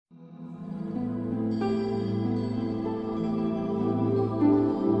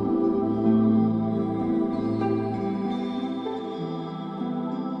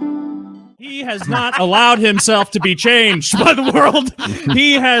he has not allowed himself to be changed by the world.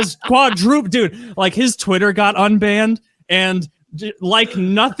 He has quadrupled, dude. Like his Twitter got unbanned, and like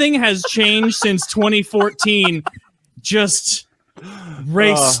nothing has changed since 2014. Just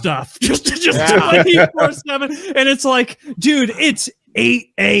race stuff, just 24/7, and it's like, dude, it's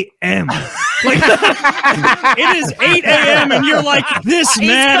 8 a.m. Like it is 8 a.m. and you're like this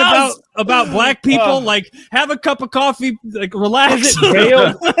mad about black people. Like, have a cup of coffee, like relax. Is it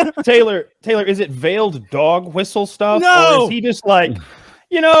veiled, Taylor? Is it veiled dog whistle stuff? No, or is he just like,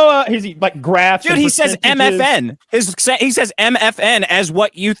 you know, is he like graphs? Dude, he says MFN. He says MFN as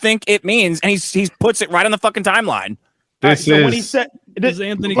what you think it means, and he puts it right on the fucking timeline. This is when he said, this is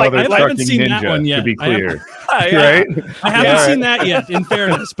Anthony. I haven't seen that one yet. To be clear, right? I haven't seen that yet. In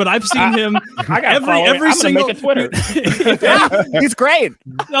fairness, but I've seen him. I got every single make a Twitter. He's great.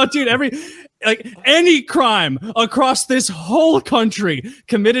 No, dude, any crime across this whole country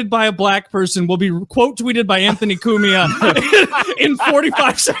committed by a black person will be quote tweeted by Anthony Cumia in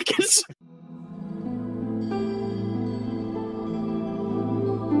 45 seconds.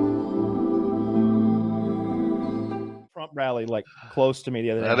 Trump rally like close to me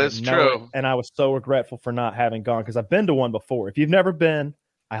the other day. That is true. And I was so regretful for not having gone, because I've been to one before. If you've never been,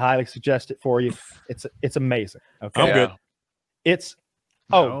 I highly suggest it for you. It's amazing. Okay. I'm good. It's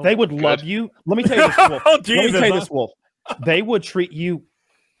they would love you. Let me tell you this, Wolf. Let me tell you this, Wolf. They would treat you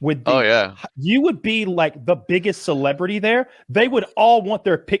with you would be like the biggest celebrity there. They would all want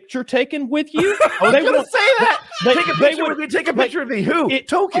their picture taken with you. I was going to say that. Take a picture with me. Take a picture of me. Who?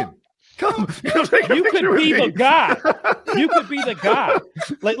 Token. Come you could be the guy. You could be the guy.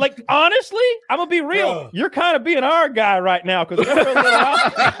 Like honestly, I'm gonna be real. You're kind of being our guy right now, because I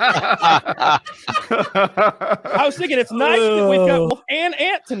was thinking it's nice that we've got Wolf and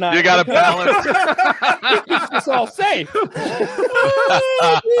Ant tonight. You got to balance. Keeps us all safe.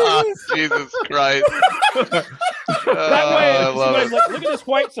 Jesus Christ. That way, somebody's like, look at this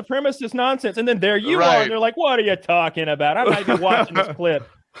white supremacist nonsense, and then there you are, and they're like, "What are you talking about? I might be watching this clip."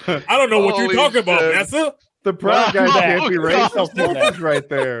 I don't know what you're talking about, Nessa. The proud guy can't be racist. Right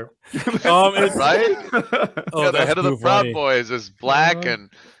there. Right? The head of the Proud Boys is black, and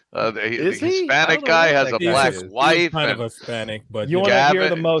the Hispanic guy has a black wife. Kind of Hispanic, but you want to hear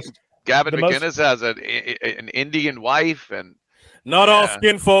the most. Gavin McInnes has an Indian wife, and not all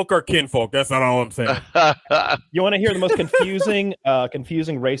skin folk are kinfolk. That's not all I'm saying. You want to hear the most confusing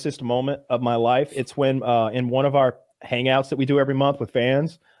racist moment of my life? It's when in one of our hangouts that we do every month with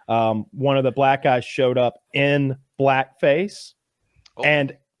fans, one of the black guys showed up in blackface,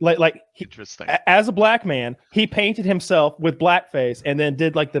 and interesting. As a black man, he painted himself with blackface and then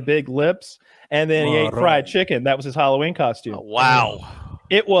did like the big lips, and then he ate fried chicken. That was his Halloween costume. Oh, wow.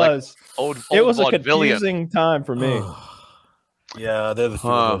 It was it was a vaudevillian confusing time for me. Yeah, there's a few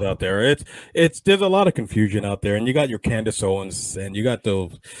out there. There's a lot of confusion out there, and you got your Candace Owens, and you got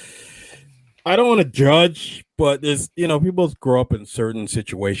those. I don't want to judge, but there's, people grow up in certain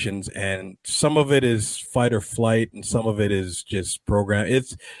situations, and some of it is fight or flight, and some of it is just program.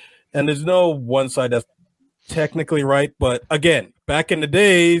 And there's no one side that's technically right, but again, back in the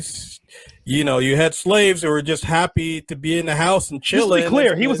days, you had slaves who were just happy to be in the house and chilling. Just to be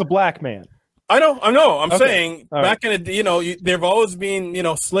clear, he was a black man. I know. I'm saying back in the, there've always been,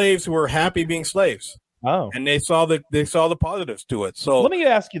 slaves who were happy being slaves. Oh, and they saw the positives to it. So let me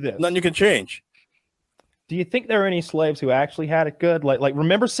ask you this: nothing you can change. Do you think there are any slaves who actually had it good? Like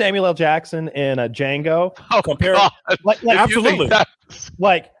remember Samuel L. Jackson in Django? Oh, like absolutely,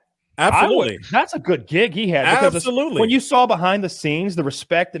 absolutely. That's a good gig he had. Absolutely. When you saw behind the scenes the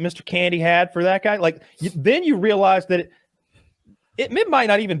respect that Mr. Candy had for that guy, then you realize that it might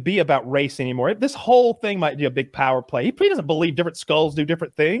not even be about race anymore. This whole thing might be a big power play. He doesn't believe different skulls do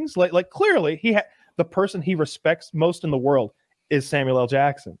different things. Like clearly he had. The person he respects most in the world is Samuel L.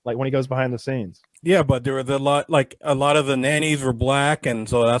 Jackson. Like when he goes behind the scenes. Yeah, but there was a lot of the nannies were black, and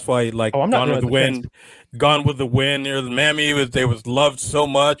so that's why Gone with the Wind. There's Mammy was loved so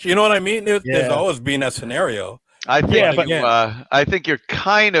much. You know what I mean? There's always been that scenario. I think I think you're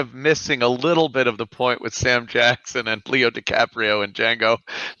kind of missing a little bit of the point with Sam Jackson and Leo DiCaprio and Django.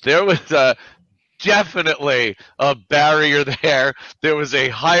 There was definitely a barrier there. There was a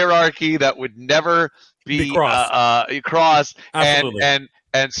hierarchy that would never be crossed, and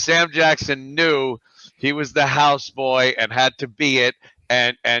Sam Jackson knew he was the houseboy and had to be it,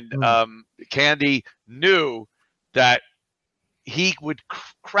 and Candy knew that he would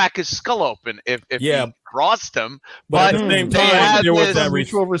crack his skull open if he crossed him. But at the same time, there was that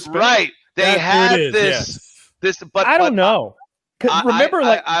mutual respect. Right? They had this. But I don't know. Remember,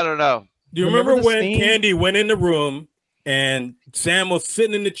 I don't know. Do you remember when Candy went in the room and Sam was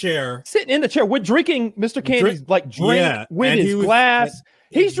sitting in the chair. We're drinking Mr. Candy's drink with his glass.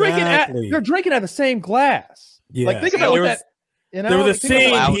 He's drinking they're drinking out of the same glass. Yeah. Like, think about that. You know, there was a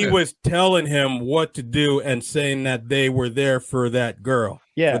scene he was telling him what to do and saying that they were there for that girl.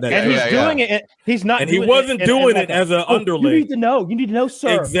 Yeah, and he's doing it. And he's not. And he wasn't doing it as an underling. You need to know. You need to know,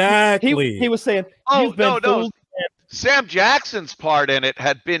 sir. Exactly. He was saying, "Oh no." Sam Jackson's part in it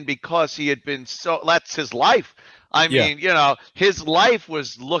had been because he had been that's his life. I mean, his life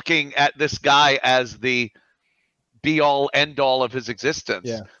was looking at this guy as the be all end all of his existence.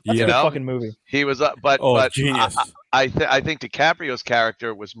 Yeah, that's a good fucking movie. He was, but genius. I think DiCaprio's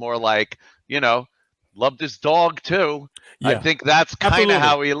character was more like, loved his dog too. Yeah. I think that's kind of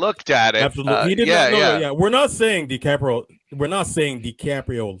how he looked at it. Absolutely, he did not know. Yeah, we're not saying DiCaprio. We're not saying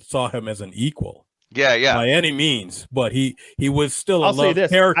DiCaprio saw him as an equal. Yeah, by any means, but he was still a loved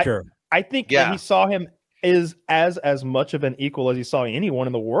character. I think that he saw him as much of an equal as he saw anyone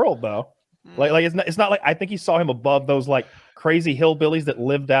in the world, though. Like it's not like I think he saw him above those like crazy hillbillies that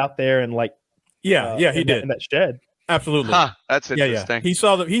lived out there and he did in that shed. Absolutely, that's interesting. Yeah. He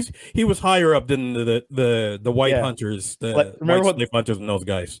saw that he was higher up than the white hunters, the slave hunters, and those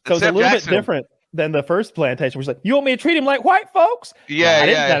guys. So it's a little bit different than the first plantation. Was like, you want me to treat him like white folks?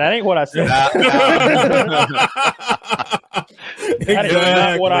 That ain't what I said. That is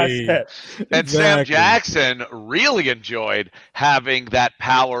not what I said. And Sam Jackson really enjoyed having that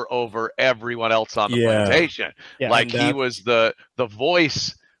power over everyone else on the plantation. Yeah. Like he was the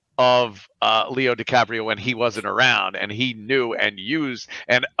voice of Leo DiCaprio when he wasn't around, and he knew and used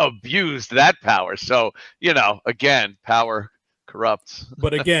and abused that power. So, again, power corrupts.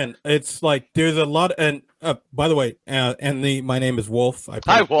 But again, it's like there's a lot. And by the way, my name is Wolf.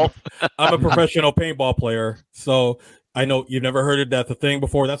 Hi, Wolf. I'm a professional paintball player, so I know you've never heard of that thing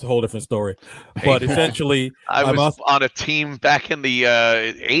before. That's a whole different story. But essentially, I was on a team back in the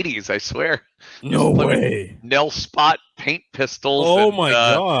 80s. I swear. No way. Nell Spot paint pistols. Oh my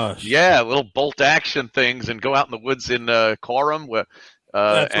gosh. Yeah, little bolt action things, and go out in the woods in Coram.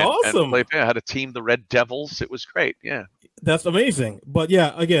 That's awesome. I had a team, the Red Devils. It was great. Yeah. That's amazing. But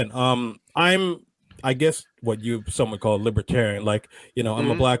yeah, again, I'm I guess what some would call a libertarian. Like,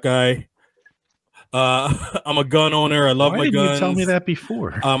 I'm a black guy. I'm a gun owner. I love my guns. Why didn't you tell me that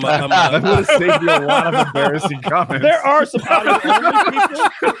before? That would have saved you a lot of embarrassing comments. There are some audio-only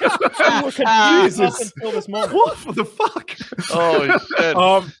people who were confused up until this moment. What the fuck? Oh, shit.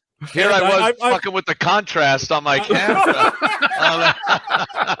 Here I was fucking with the contrast on my camera.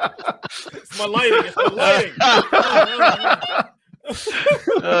 It's my lighting. It's my lighting.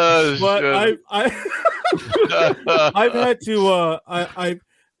 But I've had to.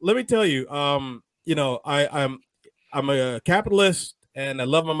 Let me tell you. I'm a capitalist, and I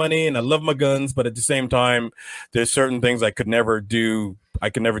love my money and I love my guns. But at the same time, there's certain things I could never do. I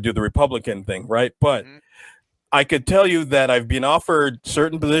could never do the Republican thing, right? But I could tell you that I've been offered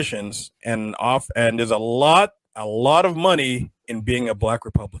certain positions and there's a lot of money in being a black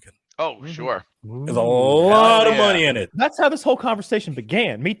Republican. Oh, sure. There's a lot of money in it. That's how this whole conversation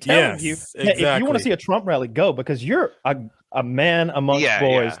began. Me telling you, if you want to see a Trump rally, go, because you're a man amongst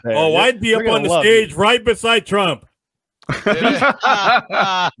boys. There. Oh, I'd be up on the stage right beside Trump.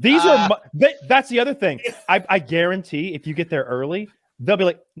 These are that's the other thing. I guarantee if you get there early, they'll be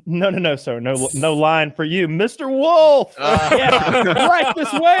like, no, sir, no line for you, Mr. Wolf. Right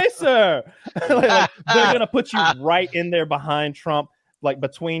this way, sir. Like, they're gonna put you right in there behind Trump, like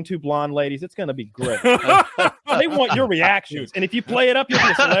between two blonde ladies. It's gonna be great. They want your reactions, and if you play it up, you'll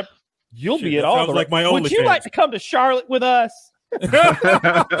be a celebrity. You'll be at all. Like my own. Would you like to come to Charlotte with us?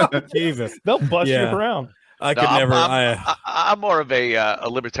 Jesus, they'll bust you around. I could never. I'm more of a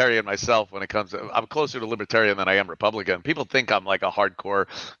libertarian myself when it comes to. I'm closer to libertarian than I am Republican. People think I'm like a hardcore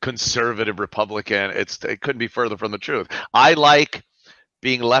conservative Republican. It couldn't be further from the truth. I like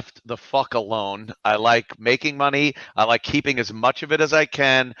being left the fuck alone. I like making money. I like keeping as much of it as I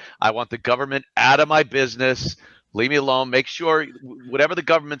can. I want the government out of my business. Leave me alone. Make sure whatever the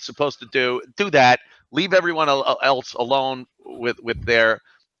government's supposed to do that. Leave everyone else alone with their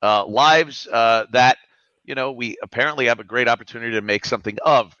lives. That we apparently have a great opportunity to make something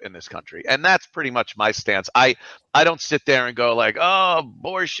of in this country, and that's pretty much my stance. I don't sit there and go like, oh,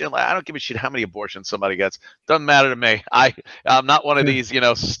 abortion. I don't give a shit how many abortions somebody gets. Doesn't matter to me. I'm not one of these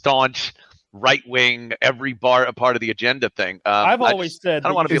staunch right wing a part of the agenda thing. I've always said I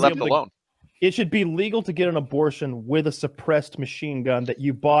don't want to be left alone. It should be legal to get an abortion with a suppressed machine gun that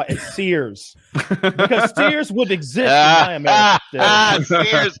you bought at Sears, because Sears would exist in my America.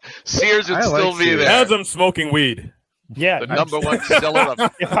 Sears would still be there. As I'm smoking weed. Yeah, The number one seller of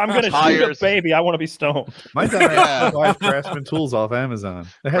if I'm going to shoot a tires. baby, I want to be stoned. My dad buys Craftsman tools off Amazon.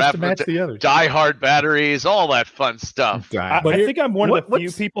 It has to match the others. Die-hard batteries, all that fun stuff. I think I'm one of the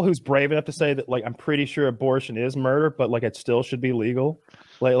few people who's brave enough to say that, like, I'm pretty sure abortion is murder, but like it still should be legal.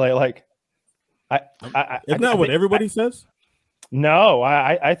 Isn't that what everybody says? No,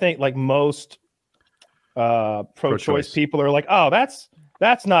 I think like most pro-choice people are like, oh, that's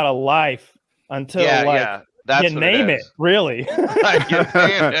not a life until that's you name it. Really? You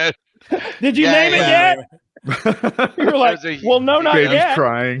name it. Did you name it yet? You're like, well, no, not Baby's yet.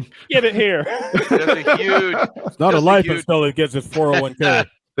 crying. Get it here. There's a huge. It's not a life until it gets its 401k.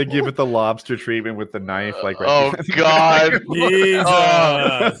 They give it the lobster treatment with the knife. Like, oh God,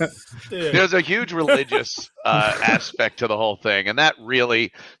 Jesus. There's a huge religious aspect to the whole thing, and that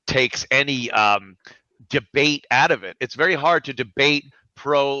really takes any debate out of it. It's very hard to debate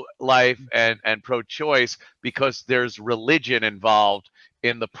pro-life and pro-choice because there's religion involved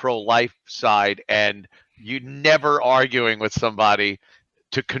in the pro-life side, and you're never arguing with somebody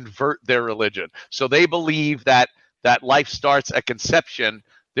to convert their religion. So they believe that life starts at conception.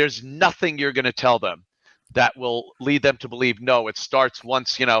 There's nothing you're going to tell them that will lead them to believe, no, it starts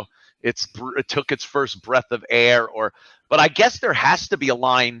once, it took its first breath of air. But I guess there has to be a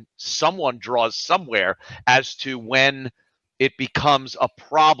line someone draws somewhere as to when it becomes a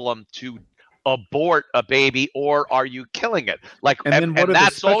problem to abort a baby, or are you killing it? And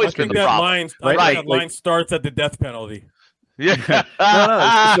that's always been the problem. That line starts at the death penalty. Yeah.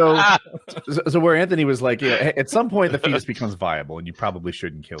 So where Anthony was like, at some point the fetus becomes viable and you probably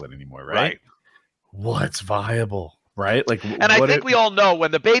shouldn't kill it anymore, right? What's viable, right? And I think we all know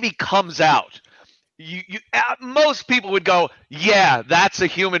when the baby comes out, most people would go, yeah, that's a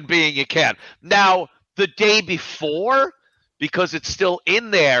human being, you can. Now, the day before, because it's still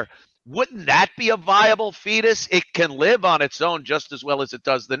in there, wouldn't that be a viable fetus? It can live on its own just as well as it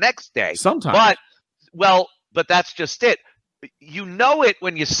does the next day. Sometimes. But that's just it. You know it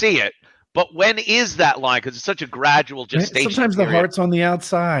when you see it, but when is that line? Because it's such a gradual gestation. Sometimes the heart's on the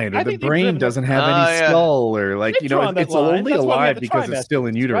outside, or the brain doesn't have any skull, or it's only alive because it's still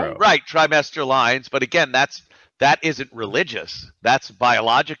in utero. Right, trimester lines. But again, that isn't religious. That's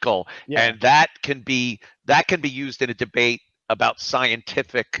biological, and that can be used in a debate about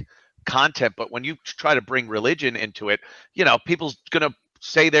scientific content. But when you try to bring religion into it, people's gonna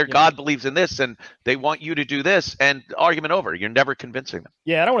say their God believes in this and they want you to do this, and argument over. You're never convincing them.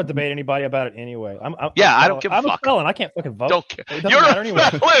 Yeah, I don't want to debate anybody about it anyway. I don't give a fuck. I'm a felon. I can't fucking vote. Don't care. You're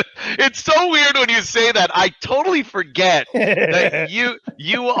a felon. It's so weird when you say that. I totally forget that you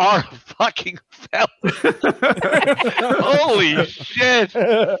are a fucking felon. Holy shit.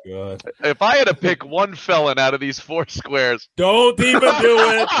 God. If I had to pick one felon out of these 4 squares. Don't even do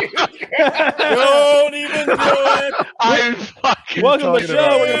it. Don't even do it. I'm fucking Welcome to the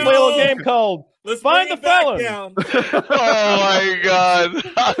show. We're gonna play a little game called Let's Find the Felon. Oh my God.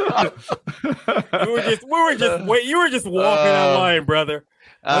 You were just walking online, brother.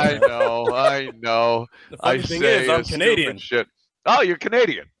 I know. The funny thing is, I'm Canadian. Shit. Oh, you're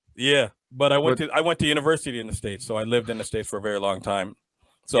Canadian. Yeah, but I went to university in the States, so I lived in the States for a very long time.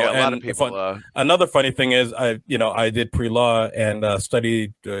 So a lot of people. Another funny thing is, I did pre-law and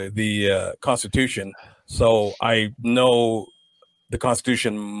studied the Constitution, so I know the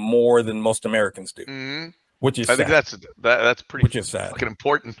Constitution more than most Americans do. Mm-hmm. Which is I think that's pretty fucking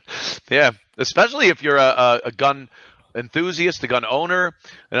important. Yeah, especially if you're a gun enthusiast, a gun owner.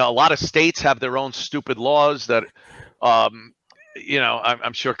 A lot of states have their own stupid laws that, I'm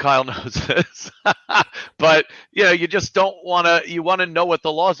sure Kyle knows this, but you just don't want to. You want to know what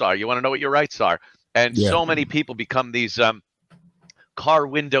the laws are. You want to know what your rights are. And so many people become these car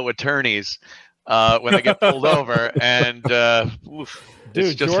window attorneys when they get pulled over, and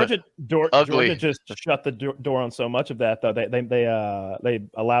dude, Georgia just shut the door on so much of that, though. They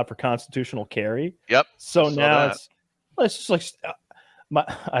allowed for constitutional carry. Yep. So now it's just like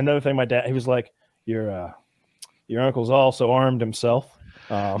another thing. My dad, he was like, your uncle's also armed himself.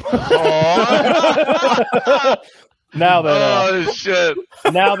 Now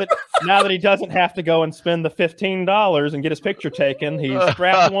that he doesn't have to go and spend the $15 and get his picture taken, he's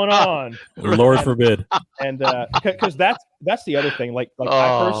strapped one on. Lord forbid. And because that's the other thing. I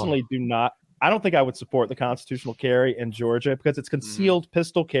personally do not. I don't think I would support the constitutional carry in Georgia because it's concealed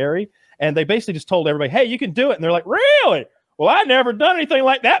pistol carry, and they basically just told everybody, "Hey, you can do it," and they're like, "Really? Well, I've never done anything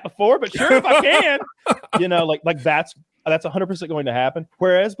like that before, but sure if I can." That's 100% going to happen.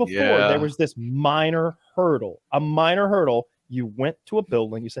 Whereas before there was this minor hurdle. You went to a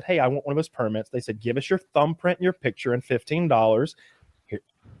building, you said, "Hey, I want one of those permits." They said, "Give us your thumbprint and your picture and $15. Here,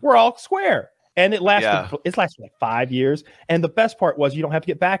 we're all square." And it lasted. It's lasted like 5 years. And the best part was you don't have to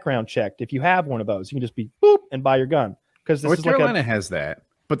get background checked if you have one of those. You can just be boop and buy your gun because North Carolina has that,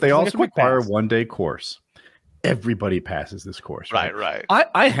 but they also require a 1-day course. Everybody passes this course, right? Right.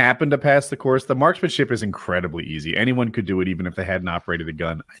 I happen to pass the course. The marksmanship is incredibly easy. Anyone could do it, even if they hadn't operated a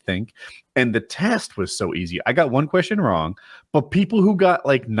gun, I think. And the test was so easy. I got one question wrong, but people who got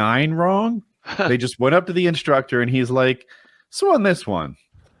like 9 wrong, they just went up to the instructor and he's like, so on this one,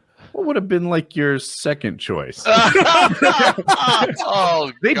 what would have been like your second choice? Oh,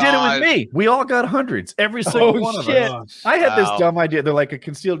 they did it with me. We all got hundreds. Every single one of us. I had this dumb idea. They're like, a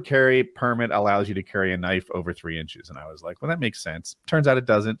concealed carry permit allows you to carry a knife over 3 inches. And I was like, well, that makes sense. Turns out it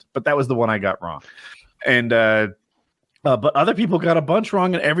doesn't. But that was the one I got wrong. And but other people got a bunch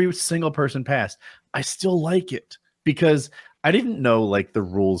wrong, and every single person passed. I still like it because I didn't know like the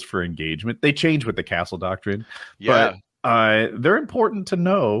rules for engagement. They changed with the Castle Doctrine. Yeah. But they're important to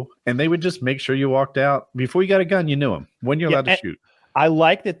know, and they would just make sure you walked out before you got a gun. You knew them when you're allowed to shoot. I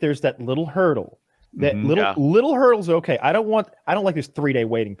like that there's that little hurdle. That little hurdle's okay. I don't like this 3-day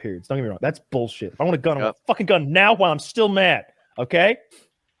waiting periods. Don't get me wrong. That's bullshit. If I want a gun, I want a fucking gun now while I'm still mad. Okay,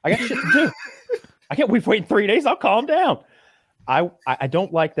 I got shit to do. I can't wait 3 days. I'll calm down. I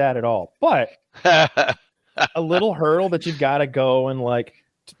don't like that at all. But a little hurdle that you've got to go and like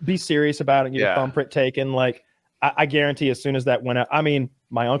be serious about it and get a thumbprint taken. Like I guarantee as soon as that went out, I mean,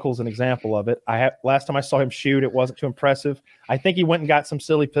 my uncle's an example of it. Last time I saw him shoot, it wasn't too impressive. I think he went and got some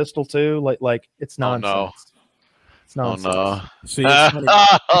silly pistol too. Like it's nonsense. Oh, no. It's nonsense. Oh, no. See, it's funny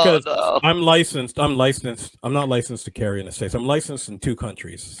because I'm licensed. I'm not licensed to carry in the States. I'm licensed in 2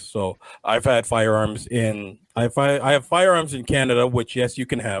 countries. So I've had firearms I have firearms in Canada, which yes, you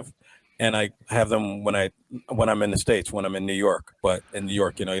can have. And I have them when I'm in the States, when I'm in New York. But in New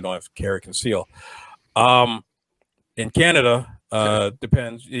York, you don't have to carry conceal. In Canada,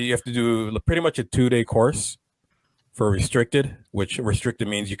 depends. You have to do pretty much a 2-day course for restricted, which restricted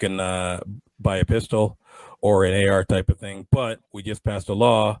means you can buy a pistol or an AR type of thing. But we just passed a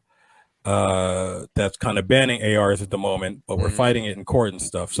law that's kind of banning ARs at the moment, but we're fighting it in court and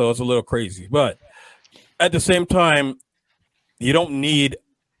stuff. So it's a little crazy. But at the same time, you don't need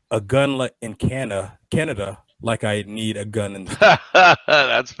a gun like in Canada like I need a gun in the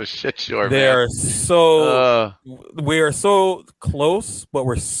That's for shit sure. They're so we are so close, but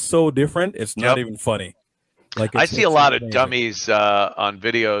we're so different. It's not even funny. Like I see a lot of dummies on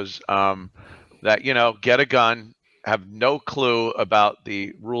videos that get a gun, have no clue about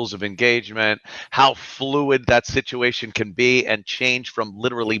the rules of engagement, how fluid that situation can be, and change from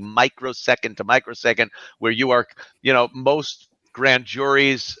literally microsecond to microsecond. Where you are, most grand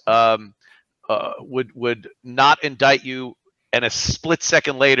juries would not indict you, and a split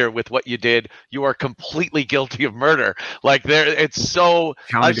second later with what you did, you are completely guilty of murder. Like it's so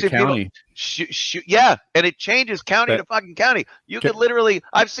county to county. And it changes county to fucking county. You could literally,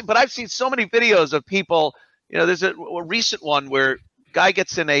 I've seen so many videos of people. There's a recent one where guy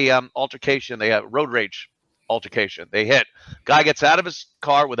gets in a altercation. They have road rage altercation. They hit. Guy gets out of his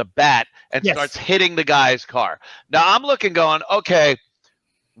car with a bat and starts hitting the guy's car. Now I'm looking, going, okay,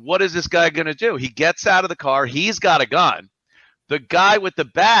 what is this guy going to do? He gets out of the car. He's got a gun. The guy with the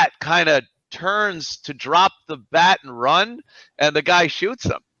bat kind of turns to drop the bat and run, and the guy shoots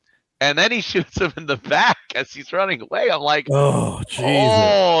him. And then he shoots him in the back as he's running away. I'm like, oh, Jesus.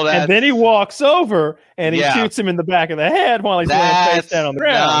 And then he walks over and he shoots him in the back of the head while he's laying face down on the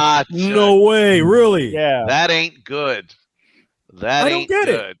ground. No way, really? Yeah. That ain't good. I don't get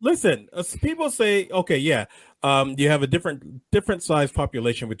it. Listen, people say, okay, you have a different size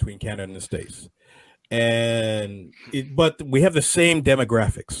population between Canada and the States. But we have the same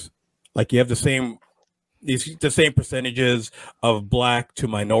demographics. Like you have the same percentages of Black to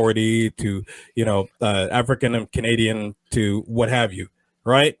minority to African and Canadian to what have you,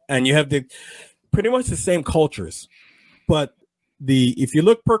 right? And you have pretty much the same cultures, but if you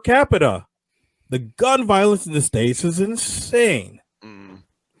look per capita, the gun violence in the States is insane.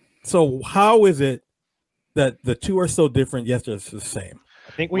 So how is it that the two are so different yet it's the same?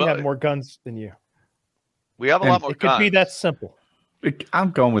 I think we have more guns than you. We have a lot more guns. It could be that simple. I'm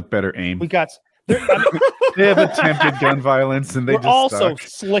going with better aim. We got. They have attempted gun violence, and we're also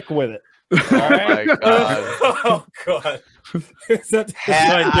slick with it. Oh my God! Oh God! Is that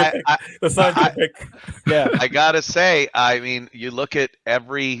the scientific? Yeah, I gotta say, I mean, you look at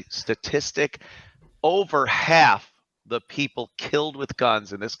every statistic. Over half the people killed with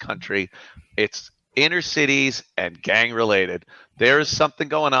guns in this country, it's inner cities and gang related. There is something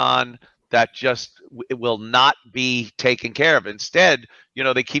going on. that just will not be taken care of. Instead,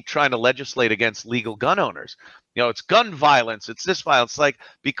 they keep trying to legislate against legal gun owners. It's gun violence, it's this violence, like,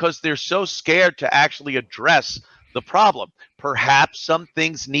 because they're so scared to actually address the problem. Perhaps some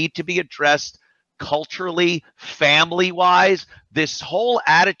things need to be addressed culturally, family-wise. This whole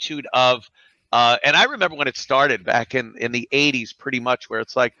attitude of, and I remember when it started back in the 80s, pretty much, where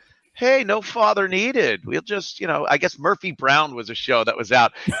it's like, hey, no father needed. We'll just, I guess Murphy Brown was a show that was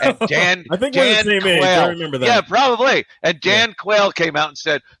out. And Dan, I think Dan we're the same age. I remember that. Yeah, probably. And Dan Quayle came out and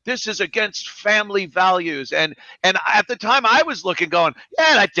said, this is against family values. And at the time I was looking, going,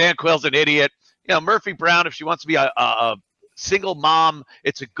 yeah, that Dan Quayle's an idiot. Murphy Brown, if she wants to be a single mom,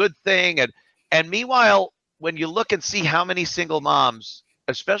 it's a good thing. And meanwhile, when you look and see how many single moms,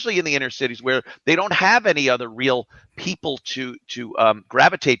 especially in the inner cities where they don't have any other real people to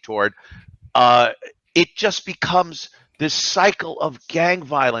gravitate toward, it just becomes this cycle of gang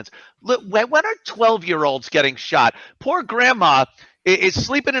violence. Look, when are 12-year-olds getting shot? Poor grandma is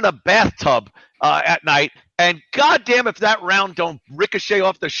sleeping in a bathtub at night, and goddamn if that round don't ricochet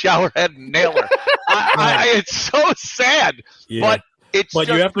off the shower head and nail her. It's so sad, but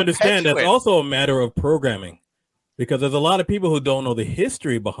you have to understand that's also a matter of programming. Because there's a lot of people who don't know the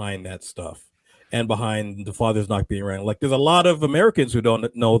history behind that stuff and behind the fathers not being around. Like, there's a lot of Americans who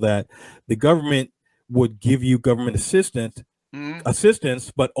don't know that the government would give you government assistance,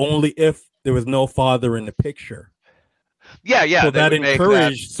 but only if there was no father in the picture. Yeah. So that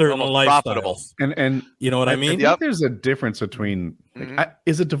encouraged certain lifestyles. And you know what I mean? I think there's a difference between,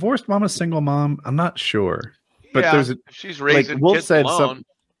 is a divorced mom a single mom? I'm not sure. But there's she's raising kids alone.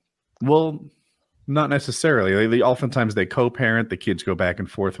 Not necessarily. Oftentimes they co-parent. The kids go back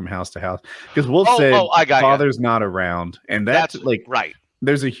and forth from house to house. Because Wolf said father's not around, and that's like right.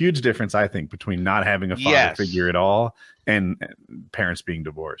 There's a huge difference, I think, between not having a father figure at all and parents being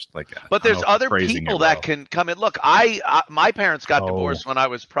divorced. But there's other people that can come in. Look, my parents got divorced when I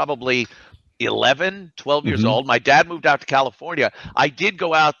was probably 11, 12 years old. My dad moved out to California. I did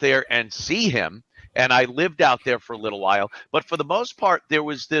go out there and see him, and I lived out there for a little while. But for the most part, there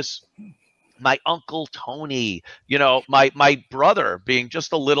was this. My Uncle Tony, my brother being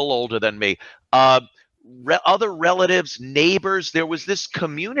just a little older than me, other relatives, neighbors. There was this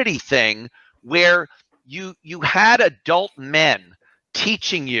community thing where you had adult men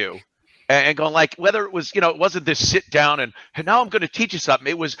teaching you and going, like, whether it was, it wasn't this sit down and now I'm going to teach you something.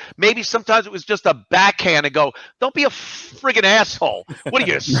 It was sometimes it was just a backhand and go, don't be a friggin' asshole. What are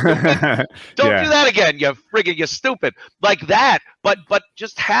you, stupid? Don't do that again, you stupid. Like that. But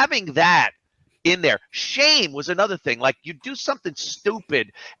just having that in there. Shame was another thing. Like, you do something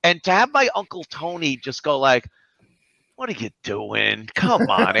stupid, and to have my Uncle Tony just go like, what are you doing? Come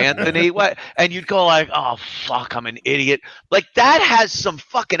on, Anthony. What? And you'd go like, oh, fuck, I'm an idiot. Like, that has some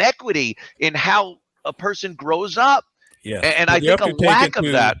fucking equity in how a person grows up. Yeah. And I think a lack of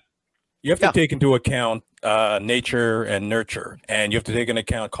that. You have to take into account nature and nurture, and you have to take into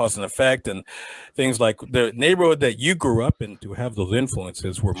account cause and effect, and things like the neighborhood that you grew up in to have those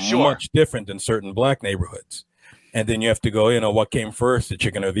influences were much different than certain black neighborhoods. And then you have to go, what came first, the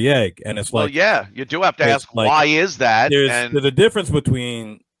chicken or the egg? And it's like, you do have to ask, why is that? There's a difference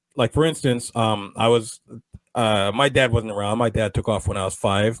between, like, for instance, my dad wasn't around. My dad took off when I was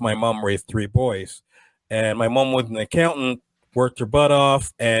 5. My mom raised 3 boys, and my mom was an accountant, worked her butt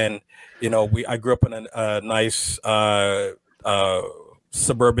off, and I grew up in a nice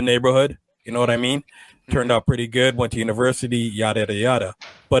suburban neighborhood. You know what I mean? Turned out pretty good. Went to university, yada yada yada.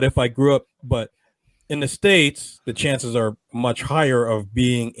 But in the States, the chances are much higher of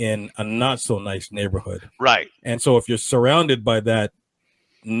being in a not so nice neighborhood. Right. And so if you're surrounded by that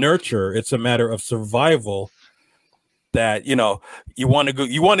nurture, it's a matter of survival. That you want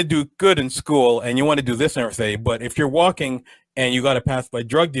to do good in school, and you want to do this and everything. But if you're walking and you got to pass by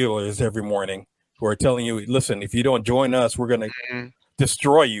drug dealers every morning who are telling you, listen, if you don't join us, we're going to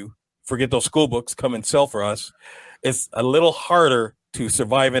destroy you. Forget those school books, come and sell for us. It's a little harder to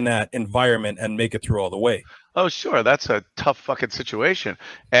survive in that environment and make it through all the way. Oh, sure. That's a tough fucking situation.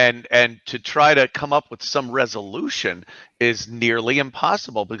 And to try to come up with some resolution is nearly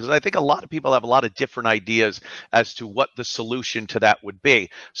impossible, because I think a lot of people have a lot of different ideas as to what the solution to that would be.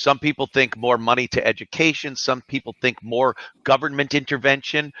 Some people think more money to education. Some people think more government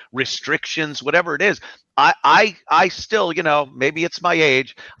intervention, restrictions, whatever it is. I still, maybe it's my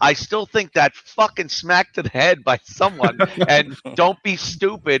age, I still think that fucking smack to the head by someone and don't be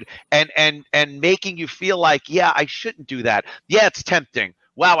stupid and making you feel like, yeah, I shouldn't do that. Yeah, it's tempting.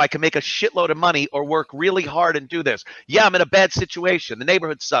 Wow, I can make a shitload of money or work really hard and do this. Yeah, I'm in a bad situation. The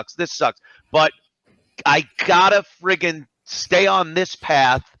neighborhood sucks. This sucks. But I gotta friggin' stay on this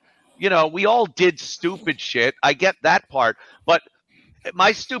path, you know, we all did stupid shit. I get that part, but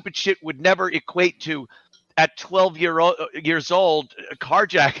my stupid shit would never equate to at 12 years old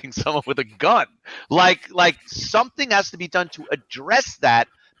carjacking someone with a gun. Like something has to be done to address that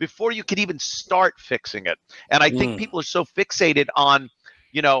before you can even start fixing it. And I think people are so fixated on,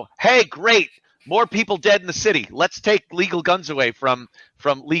 you know, hey, great, more people dead in the city. Let's take legal guns away from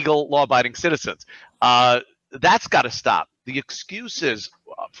legal law-abiding citizens. That's got to stop. The excuses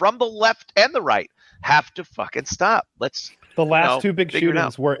from the left and the right have to fucking stop. The last two big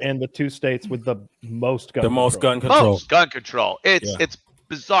shootings were in the two states with the most gun control. Most gun control. It's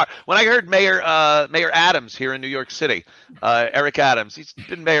bizarre. When I heard Mayor Adams here in New York City, Eric Adams, he's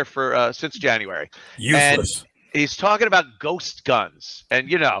been mayor for since January. Useless. And he's talking about ghost guns, and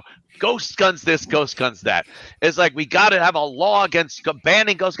you know, ghost guns this, ghost guns that. It's like we got to have a law against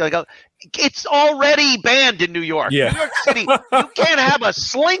banning ghost guns. It's already banned in New York. Yeah. New York City, you can't have a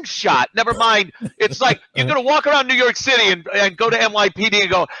slingshot. Never mind. It's like you're going to walk around New York City and go to NYPD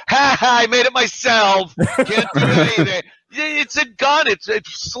and go, ha, I made it myself. Can't do anything. It's a gun. It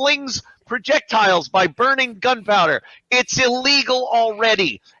slings projectiles by burning gunpowder. It's illegal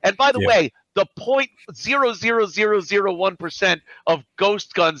already. And by the way, the 0.00001% of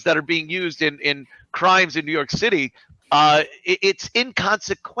ghost guns that are being used in crimes in New York City, it's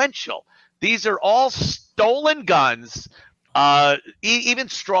inconsequential. These are all stolen guns, even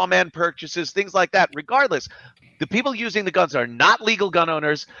straw man purchases, things like that. Regardless, the people using the guns are not legal gun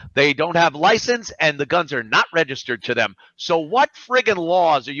owners. They don't have license, and the guns are not registered to them. So what friggin'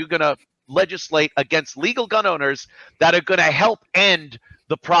 laws are you going to legislate against legal gun owners that are going to help end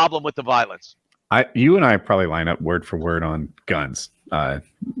the problem with the violence? You and I probably line up word for word on guns.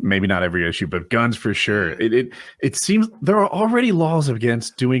 Maybe not every issue, but guns for sure. It seems there are already laws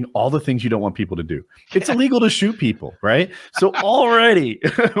against doing all the things you don't want people to do. It's illegal to shoot people, right? So already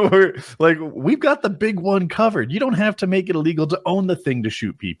we've got the big one covered. You don't have to make it illegal to own the thing to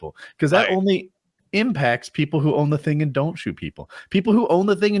shoot people, because that only impacts people who own the thing and don't shoot people. People who own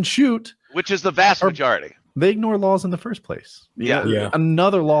the thing and shoot, which is the vast majority, they ignore laws in the first place. Yeah.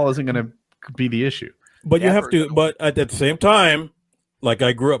 Another law isn't going to be the issue. But you have to. But at the same time, like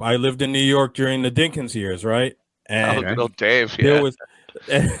I lived in New York during the Dinkins years, right? And little Dave, there was,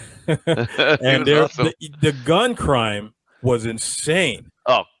 and there awesome. the gun crime was insane.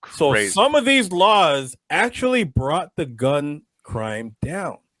 Oh, crazy. So some of these laws actually brought the gun crime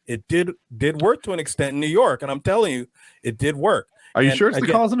down. It did work to an extent in New York, and I'm telling you, it did work. Are you sure it's the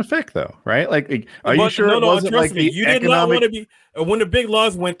cause and effect, though? Right? Like, are you sure it wasn't like the you did not want to be when the big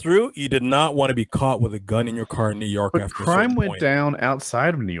laws went through? You did not want to be caught with a gun in your car in New York. But after crime went down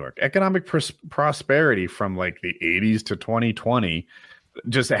outside of New York. Economic prosperity from like the 80s to 2020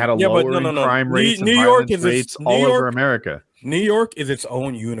 just had a lowering crime rates and violence rates all over America. New York is its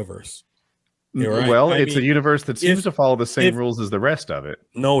own universe. Right. Well, it's a universe that seems to follow the same rules as the rest of it.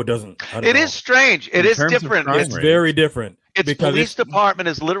 No, it doesn't. It is strange. It is different. It's very different. Its police department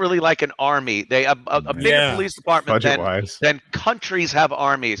is literally like an army. They have a bigger police department than countries have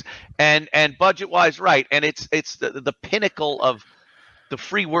armies, and budget wise, right? And it's the pinnacle of the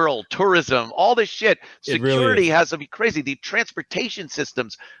free world, tourism, all this shit. Security has to be crazy. The transportation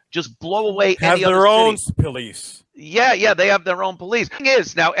systems just blow away any other their own city. Police. Yeah, they have their own police. The thing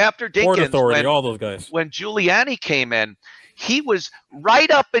is, now after Dinkins, Port Authority, all those guys. When Giuliani came in, he was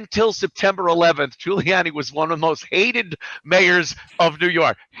right up until September 11th. Giuliani was one of the most hated mayors of New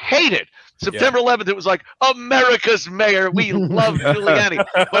York. Hated. September 11th, it was like, America's mayor. We love Giuliani.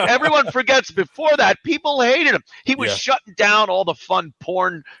 But everyone forgets before that, people hated him. He was shutting down all the fun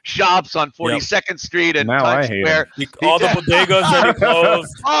porn shops on 42nd Street and Times Square. All the bodegas that he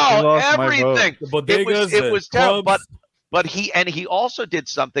closed. Oh, everything. The bodegas, it was terrible. But he also did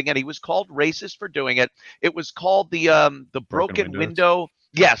something, and he was called racist for doing it. It was called the broken window.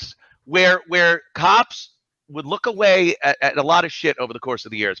 Yes, where cops would look away at a lot of shit over the course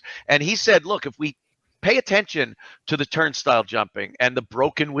of the years. And he said, look, if we pay attention to the turnstile jumping and the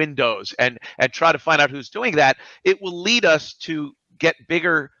broken windows and try to find out who's doing that, it will lead us to get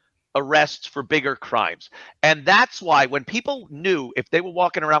bigger arrests for bigger crimes. And that's why when people knew if they were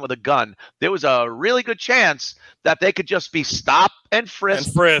walking around with a gun, there was a really good chance that they could just be stopped and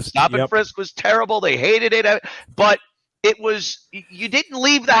frisked. Stop and frisk was terrible. They hated it. But it was, you didn't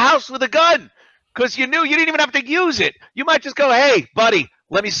leave the house with a gun because you knew you didn't even have to use it. You might just go, hey, buddy,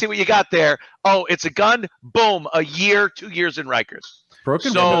 let me see what you got there. Oh, it's a gun. Boom. A year, 2 years in Rikers.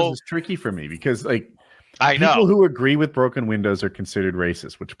 Broken windows is tricky for me because I know people who agree with broken windows are considered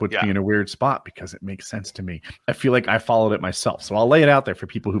racist, which puts me in a weird spot because it makes sense to me. I feel like I followed it myself. So I'll lay it out there for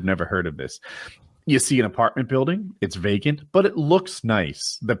people who've never heard of this. You see an apartment building, it's vacant, but it looks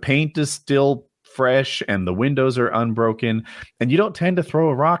nice. The paint is still fresh and the windows are unbroken, and you don't tend to throw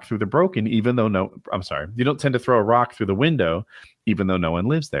a rock through the broken, even though you don't tend to throw a rock through the window, even though no one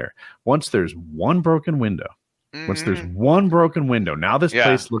lives there. Once there's one broken window, now this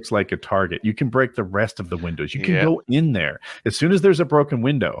place looks like a target. You can break the rest of the windows. You can go in there. As soon as there's a broken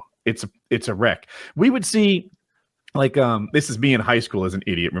window, it's a wreck. We would see, like, this is me in high school as an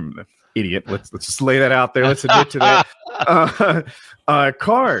idiot. Remember, idiot. Let's just lay that out there. Let's admit to that.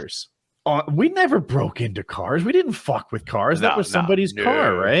 Cars. We never broke into cars. We didn't fuck with cars. That was somebody's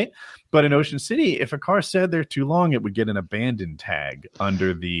car, right? But in Ocean City, if a car sat there too long, it would get an abandoned tag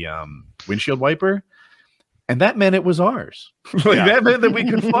under the windshield wiper. And that meant it was ours. That meant that we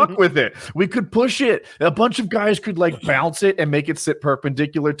could fuck with it. We could push it. A bunch of guys could like bounce it and make it sit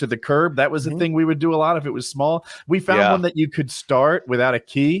perpendicular to the curb. That was the thing we would do a lot if it was small. We found one that you could start without a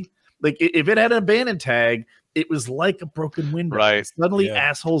key. Like if it had an abandoned tag, it was like a broken window. Right. Suddenly,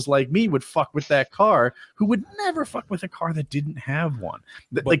 assholes like me would fuck with that car, who would never fuck with a car that didn't have one.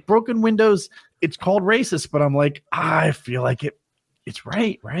 Like broken windows, it's called racist, but I'm like, I feel like it's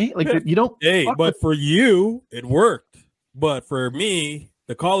right? Like you don't. Hey, but for you, it worked. But for me,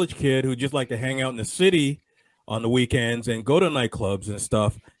 the college kid who just like to hang out in the city on the weekends and go to nightclubs and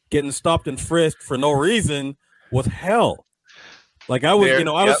stuff, getting stopped and frisked for no reason was hell. Like I was,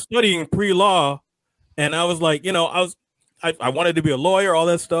 I was studying pre-law. And I was like, I wanted to be a lawyer, all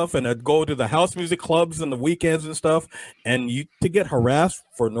that stuff, and I'd go to the house music clubs and the weekends and stuff. And to get harassed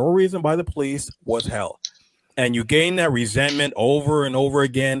for no reason by the police was hell. And you gain that resentment over and over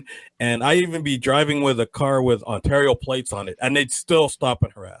again. And I even be driving with a car with Ontario plates on it, and they'd still stop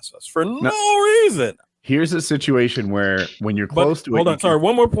and harass us for no reason. Here's a situation where when you're close to it. Hold on, sorry,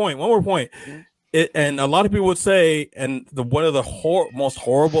 one more point. And a lot of people would say, and one of the most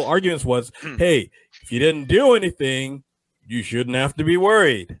horrible arguments was, hey, if you didn't do anything, you shouldn't have to be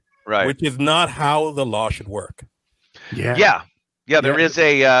worried. Right. Which is not how the law should work. Yeah. There is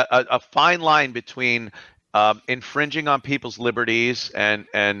a fine line between infringing on people's liberties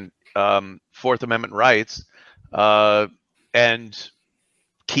and Fourth Amendment rights and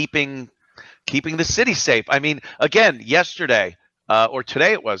keeping the city safe. I mean, again, yesterday or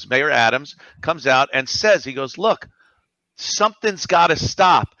today it was, Mayor Adams comes out and says, he goes, look, something's got to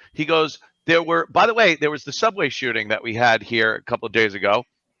stop. He goes, by the way, there was the subway shooting that we had here a couple of days ago.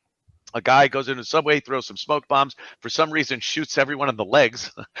 A guy goes into the subway, throws some smoke bombs, for some reason shoots everyone in the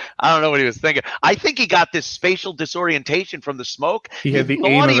legs. I don't know what he was thinking. I think he got this spatial disorientation from the smoke. He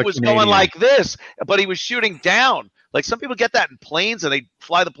thought he was going like this, but he was shooting down. Like some people get that in planes and they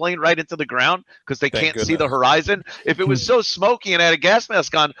fly the plane right into the ground because they can't see the horizon. If it was so smoky and had a gas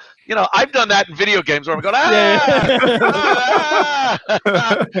mask on, I've done that in video games where I'm going,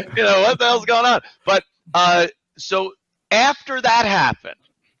 what the hell's going on? But so after that happened,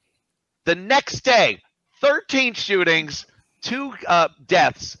 the next day, 13 shootings, 2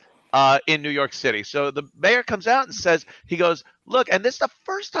 deaths in New York City. So the mayor comes out and says, he goes, look, and this is the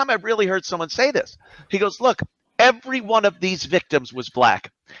first time I've really heard someone say this. He goes, look, every one of these victims was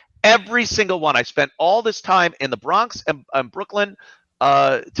black. Every single one. I spent all this time in the Bronx and Brooklyn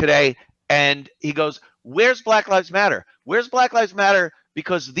today. And he goes, where's Black Lives Matter? Where's Black Lives Matter?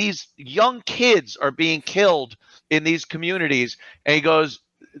 Because these young kids are being killed in these communities. And he goes,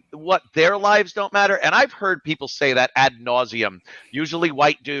 what, their lives don't matter? And I've heard people say that ad nauseum, usually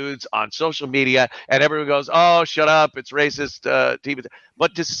white dudes on social media, and everyone goes, oh, shut up, it's racist. TV.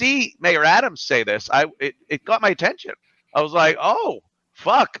 But to see Mayor Adams say this, it got my attention. I was like, oh,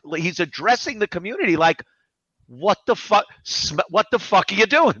 fuck. He's addressing the community like, what the fuck? What the fuck are you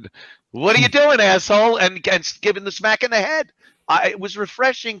doing? What are you doing, asshole? And giving the smack in the head. It was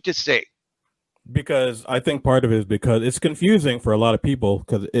refreshing to see. Because I think part of it is because it's confusing for a lot of people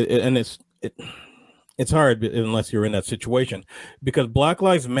because it's hard unless you're in that situation, because Black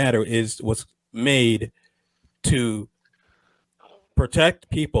Lives Matter was made to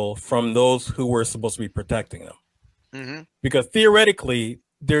protect people from those who were supposed to be protecting them. Mm-hmm. Because theoretically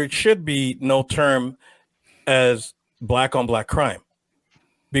there should be no term as black on black crime,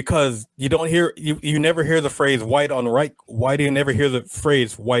 because you never hear the phrase white on white. Why do you never hear the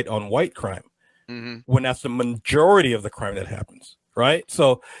phrase white on white crime? Mm-hmm. When that's the majority of the crime that happens, right?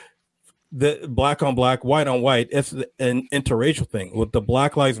 So the black on black, white on white, it's an interracial thing. What the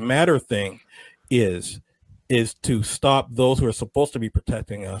Black Lives Matter thing is to stop those who are supposed to be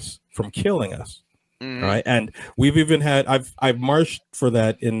protecting us from killing us, right? And we've even had, I've marched for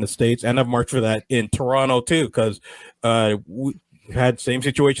that in the States, and I've marched for that in Toronto too, because We've had same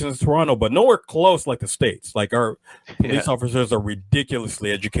situations in Toronto, but nowhere close like the States. Like our police officers are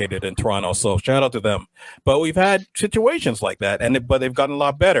ridiculously educated in Toronto, so shout out to them. But we've had situations like that, but they've gotten a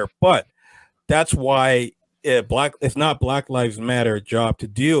lot better. But that's why it's not Black Lives Matter job to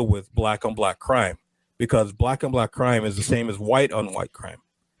deal with black on black crime, because black on black crime is the same as white on white crime.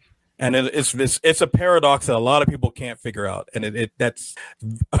 And it's a paradox that a lot of people can't figure out, and that's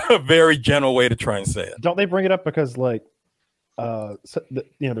a very general way to try and say it. Don't they bring it up because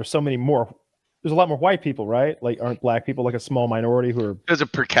there's so many more. There's a lot more white people, right? Like, aren't black people like a small minority who are? There's a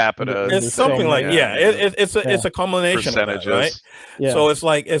per capita. It's something like it's a combination of that, right? Yeah. So it's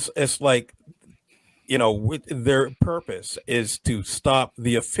like their purpose is to stop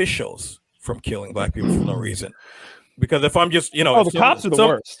the officials from killing black people for no reason. Because if I'm just the cops are the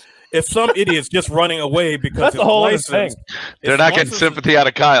worst. If some idiot's just running away because that's the whole thing. They're not getting sympathy out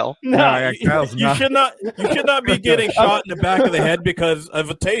of Kyle. No, you should not be getting shot in the back of the head because of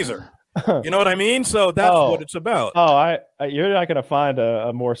a taser. You know what I mean? So that's what it's about. You're not going to find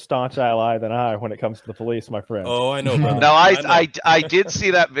a more staunch ally than I when it comes to the police, my friend. Oh, I know, brother. No, I did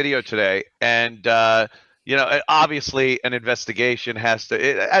see that video today, and obviously an investigation has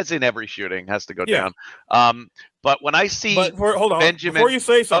to, as in every shooting, has to go down. But when I see hold on, Benjamin, before you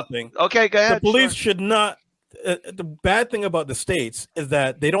say something, okay, go ahead. The police should not. The bad thing about the States is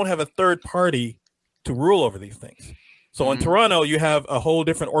that they don't have a third party to rule over these things. So in Toronto, you have a whole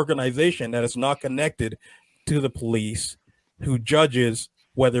different organization that is not connected to the police, who judges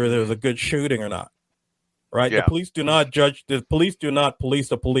whether there's a good shooting or not. Right? Yeah. The police do not judge. The police do not police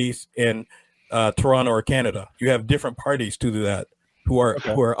the police in Toronto or Canada. You have different parties to do that who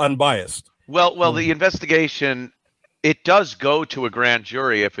are unbiased. Well, the investigation, it does go to a grand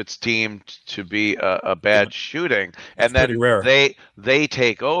jury if it's deemed to be a bad shooting, and then they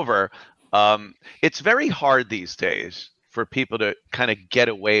take over. It's very hard these days for people to kind of get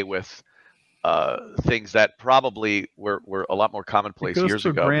away with things that probably were a lot more commonplace years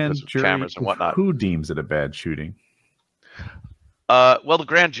ago because of cameras and whatnot. Who deems it a bad shooting? Well, the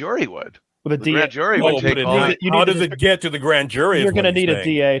grand jury would. The grand jury would take on. How does it get to the grand jury? You're going to need a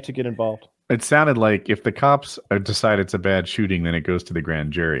DA to get involved. It sounded like if the cops decide it's a bad shooting, then it goes to the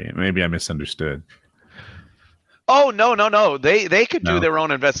grand jury. Maybe I misunderstood. Oh, no. They could do their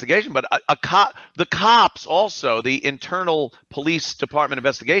own investigation, but the cops also, the internal police department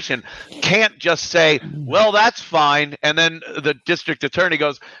investigation, can't just say, well, that's fine, and then the district attorney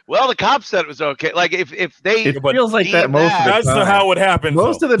goes, well, the cops said it was okay. Like if they, it feels like that most of the time. That's how it happens.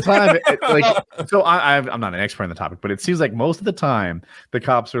 Most of the time, I'm not an expert on the topic, but it seems like most of the time the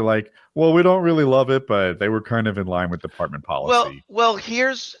cops are like, well, we don't really love it, but they were kind of in line with department policy. Well,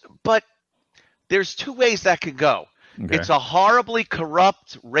 there's two ways that could go. Okay. It's a horribly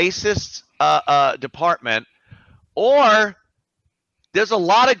corrupt, racist department, or there's a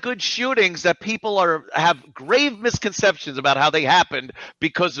lot of good shootings that people have grave misconceptions about how they happened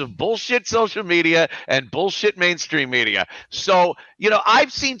because of bullshit social media and bullshit mainstream media. So,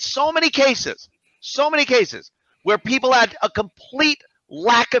 I've seen so many cases where people had a complete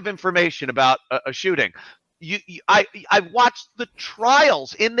lack of information about a shooting. I watched the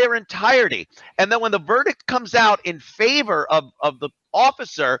trials in their entirety, and then when the verdict comes out in favor of the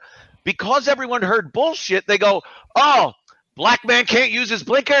officer, because everyone heard bullshit, they go, "Oh, black man can't use his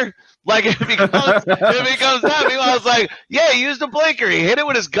blinker." Like it becomes that. I was like, "Yeah, he used a blinker. He hit it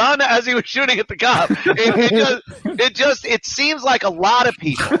with his gun as he was shooting at the cop." It seems like a lot of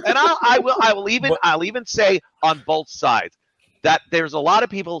people, and I'll even say on both sides that there's a lot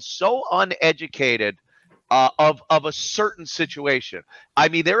of people so uneducated of a certain situation. I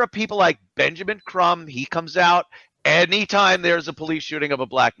mean, there are people like Benjamin Crumb. He comes out anytime there's a police shooting of a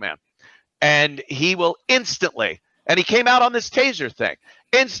black man, and he will instantly, and he came out on this taser thing,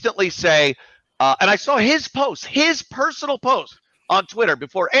 instantly say, and I saw his personal post on Twitter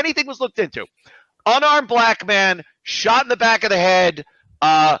before anything was looked into. Unarmed black man shot in the back of the head,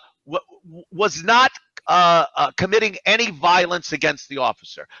 was not committing any violence against the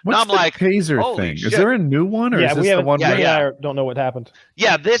officer. What's now I'm the like, taser thing? Shit. Is there a new one, or is this the one? I don't know what happened.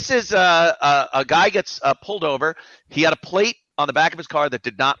 Yeah, this is a guy gets pulled over. He had a plate on the back of his car that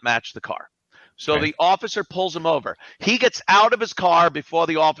did not match the car. So the officer pulls him over. He gets out of his car before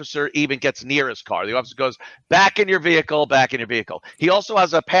the officer even gets near his car. The officer goes, back in your vehicle, back in your vehicle. He also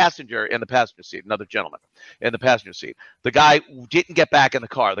has a passenger in the passenger seat, another gentleman in the passenger seat. The guy didn't get back in the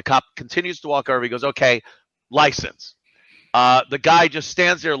car. The cop continues to walk over. He goes, okay, license. The guy just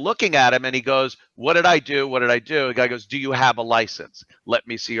stands there looking at him, and he goes, "What did I do? What did I do?" The guy goes, "Do you have a license? Let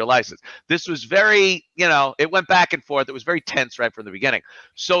me see your license." This was very, it went back and forth. It was very tense right from the beginning.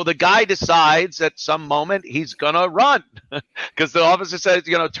 So the guy decides at some moment he's going to run because the officer says,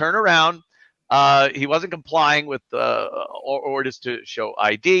 turn around. He wasn't complying with orders to show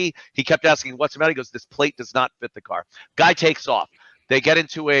ID. He kept asking, "What's the matter?" He goes, "This plate does not fit the car." Guy takes off. They get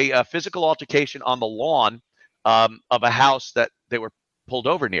into a physical altercation on the lawn of a house that they were pulled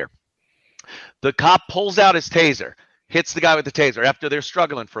over near. The cop pulls out his taser, hits the guy with the taser after they're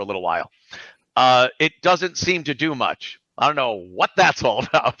struggling for a little while. It doesn't seem to do much. I don't know what that's all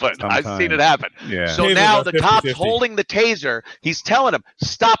about, but Sometimes. I've seen it happen. Yeah. So Taser's now a the 50-50. cop's holding the taser. He's telling him,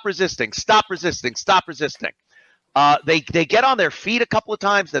 "Stop resisting, stop resisting, stop resisting." They get on their feet a couple of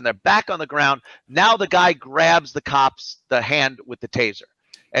times, then they're back on the ground. Now the guy grabs the hand with the taser,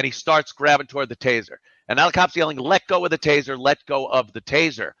 and he starts grabbing toward the taser. And now the cop's yelling, "Let go of the taser, let go of the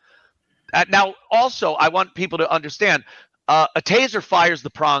taser." Now, also, I want people to understand, a taser fires the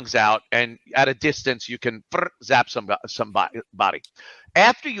prongs out, and at a distance, you can zap somebody.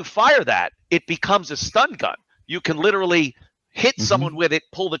 After you fire that, it becomes a stun gun. You can literally hit someone with it,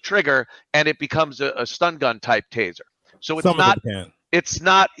 pull the trigger, and it becomes a stun gun type taser. So it's not. It's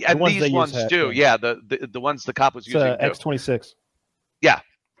not. And these ones do. Yeah, the ones the cop was using. X26. Yeah,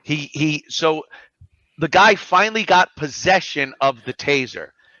 so. The guy finally got possession of the taser.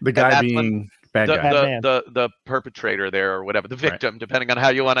 The guy being bad guy. The perpetrator there or whatever, the victim, depending on how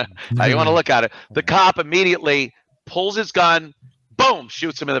you want to look at it. The cop immediately pulls his gun, boom,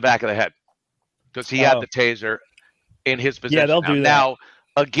 shoots him in the back of the head because he had the taser in his possession. Yeah, they'll do that. Now,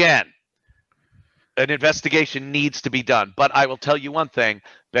 again, an investigation needs to be done. But I will tell you one thing: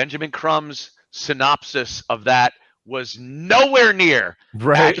 Benjamin Crumb's synopsis of that was nowhere near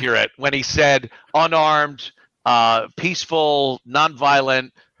accurate when he said unarmed, peaceful, nonviolent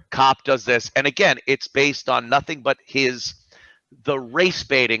cop does this. And again, it's based on nothing but the race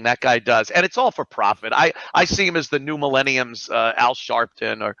baiting that guy does. And it's all for profit. I see him as the new millennium's Al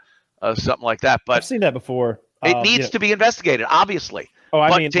Sharpton or something like that. But I've seen that before. It needs to be investigated, obviously.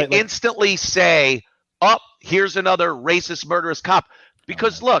 But instantly say, "Oh, here's another racist, murderous cop."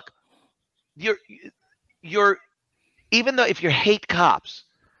 Because look, you're even though if you hate cops,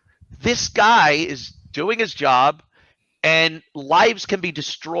 this guy is doing his job, and lives can be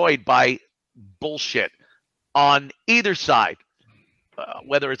destroyed by bullshit on either side,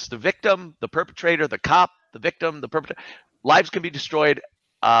 whether it's the victim, the perpetrator, the cop, the victim, the perpetrator. Lives can be destroyed,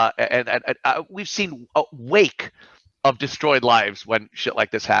 and we've seen a wake of destroyed lives when shit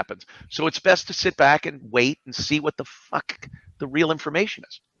like this happens. So it's best to sit back and wait and see what the fuck the real information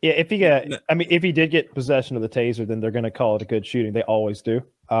is. Yeah, if he did get possession of the taser, then they're going to call it a good shooting. They always do.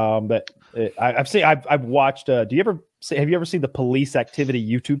 I've watched. Have you ever seen the Police Activity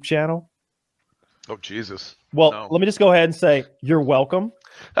YouTube channel? Oh Jesus! Well, no. Let me just go ahead and say you're welcome.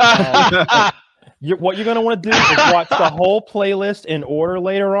 What you're going to want to do is watch the whole playlist in order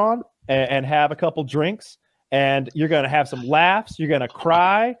later on, and have a couple drinks, and you're going to have some laughs. You're going to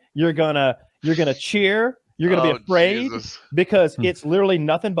cry. You're going to cheer. You're going to be afraid because it's literally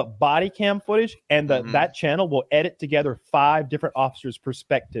nothing but body cam footage, and that channel will edit together 5 different officers'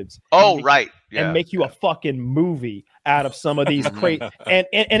 perspectives. And make you a fucking movie out of some of these crazy. and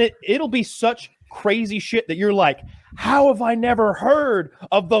it'll be such crazy shit that you're like, how have I never heard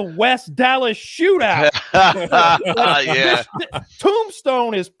of the West Dallas shootout?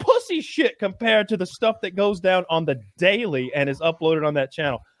 Tombstone is pussy shit compared to the stuff that goes down on the daily and is uploaded on that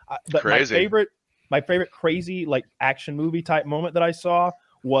channel. But crazy. My favorite crazy action movie type moment that I saw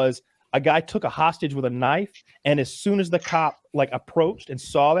was a guy took a hostage with a knife, and as soon as the cop approached and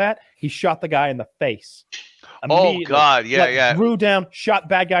saw that, he shot the guy in the face. Oh God, yeah. Drew down, shot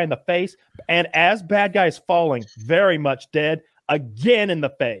bad guy in the face, and as bad guy is falling, very much dead, again in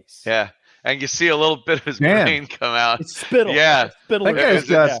the face. Yeah. And you see a little bit of his brain come out. It's spittle. Yeah. Spittle. That guy's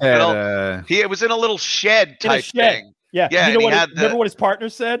got that, it was in a little shed type thing. Yeah. You know what? Remember what his partner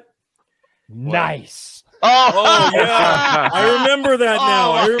said? Nice. Oh yeah, I remember that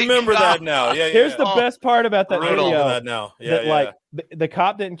now. I remember that now. Yeah. Here's the best part about that video. That now. Yeah. The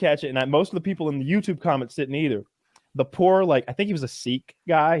cop didn't catch it, and most of the people in the YouTube comments didn't either. The poor, I think he was a Sikh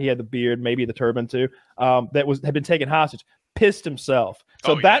guy. He had the beard, maybe the turban too. Had been taken hostage. Pissed himself.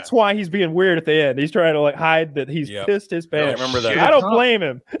 So that's why he's being weird at the end. He's trying to hide that he's pissed his pants. I remember that. I don't blame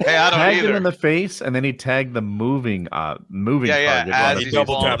him. Hey, I don't tagged either. him in the face, and then he tagged the moving target. As he he's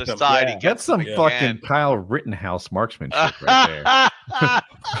double on tapped the him. side, he That's some fucking Kyle Rittenhouse marksmanship right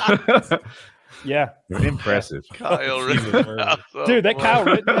there. Yeah, impressive. Kyle Rittenhouse. Dude, that Kyle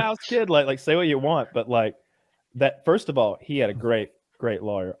Rittenhouse kid, say what you want, but that first of all, he had a great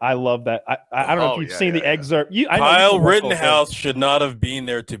lawyer. I love that. I don't know if you've seen the excerpt. Kyle Rittenhouse should not have been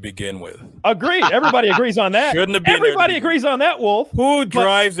there to begin with. Agreed. Everybody agrees on that. Shouldn't have been. Everybody agrees on that, Wolf. Who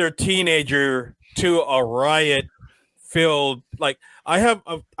drives their teenager to a riot-filled? Like, I have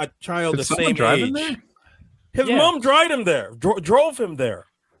a child the same age. There? His mom drove him there. Drove him there.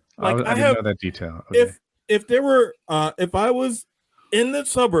 Like, I didn't know that detail. Okay. If there were, if I was in the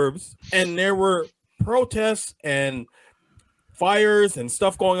suburbs and there were protests and fires and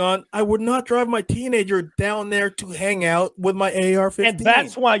stuff going on, I would not drive my teenager down there to hang out with my AR-15. And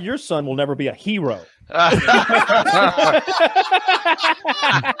that's why your son will never be a hero.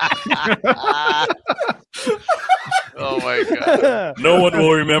 Oh my god! No one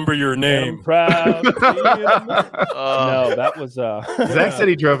will remember your name. I'm proud. No, that was Zach said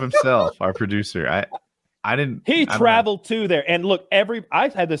he drove himself. Our producer. I didn't. He traveled to there, and look,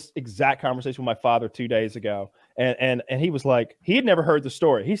 I had this exact conversation with my father 2 days ago, and he was like, he had never heard the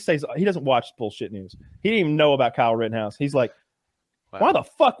story. He says he doesn't watch bullshit news. He didn't even know about Kyle Rittenhouse. He's like, why the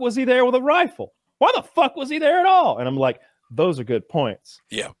fuck was he there with a rifle? Why the fuck was he there at all? And I'm like, those are good points.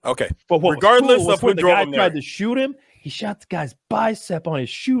 Yeah. Okay. But what regardless was of who the drove guy him there, tried to shoot him, he shot the guy's bicep on his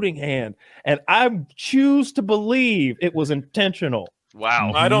shooting hand, and I choose to believe it was intentional.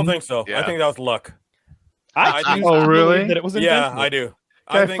 Wow. I don't think so. Yeah. I think that was luck. I choose oh, to really? believe that it was intentional. Yeah, I do.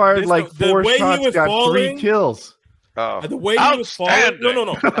 Guy fired like 4 shots, got 3 kills. Oh. The way he was falling.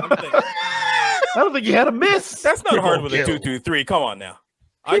 No. I don't think he had a miss. That's not hard with a 2-2-3. Come on now.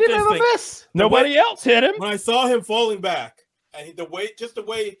 He didn't have a miss. Nobody else hit him. When I saw him falling back, and the way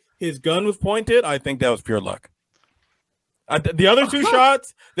his gun was pointed, I think that was pure luck. The other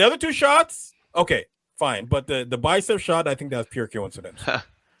two shots, okay, fine, but the bicep shot, I think that was pure coincidence.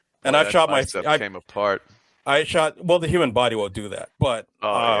 And I shot came apart. I shot. Well, the human body will do that, but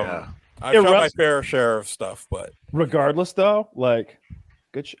I shot my fair share of stuff. But regardless, though, like,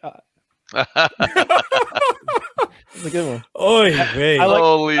 good shot. That's a good one.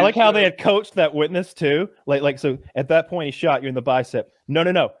 I like how they had coached that witness too. Like so at that point he shot you in the bicep.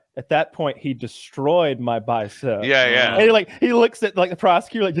 No. At that point he destroyed my bicep. Yeah. And he looks at like the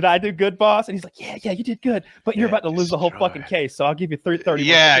prosecutor like, did I do good, boss? And he's like, yeah, you did good, but you're about to lose the whole fucking case, so I'll give you 30.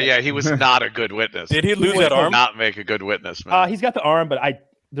 Yeah. He was not a good witness. Did he lose that arm? Not make a good witness, man. He's got the arm, but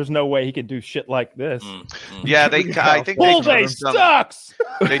there's no way he could do shit like this. Yeah, I think Bull Day sucks.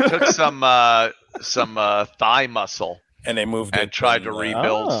 They took some thigh muscle and they moved and tried to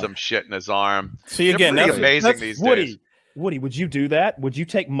rebuild some shit in his arm. See, again, that's amazing these days. Woody, would you do that? Would you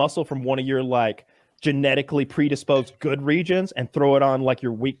take muscle from one of your like genetically predisposed good regions and throw it on like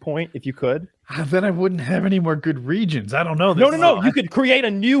your weak point if you could? Then I wouldn't have any more good regions. I don't know. No. You could create a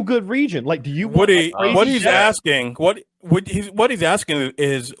new good region. Like, do you? What he's asking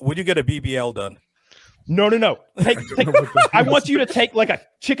is, would you get a BBL done? No. I want you to take like a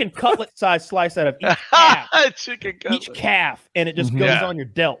chicken cutlet size slice out of each calf. Each calf, and it just goes on your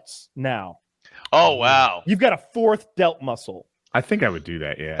delts now. Oh, wow. You've got a 4th delt muscle. I think I would do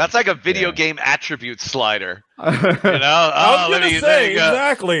that, yeah. That's like a video game attribute slider. You know? I was gonna say,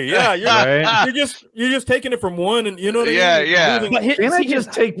 exactly. Yeah, you're just taking it from one, and you know what I mean? Yeah. But can I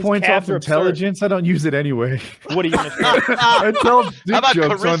just take points off intelligence? I don't use it anyway. What are you gonna say? I tell dick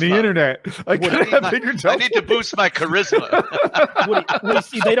jokes on the internet. I need to boost my charisma. Woody,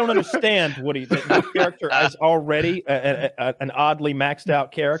 see, they don't understand, Woody, that your character is already an oddly maxed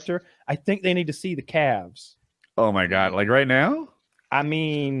out character. I think they need to see the calves. Oh my god! Like right now? I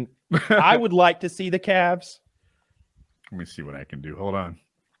mean, I would like to see the calves. Let me see what I can do. Hold on.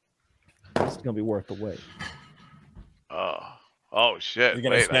 This is gonna be worth the wait. Oh shit! You're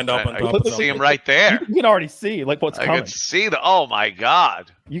gonna stand up on top. I can see him right there. You can already see like what's coming. I can see oh my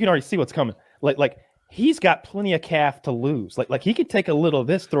god! You can already see what's coming. Like he's got plenty of calf to lose. Like he could take a little of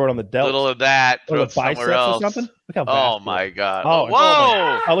this, throw it on the delt, a little of that, throw it somewhere else. Or something. Look how my god! Oh,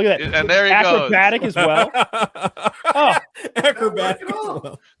 whoa! Oh, look at that! And there he acrobatic goes. As well. Acrobatic as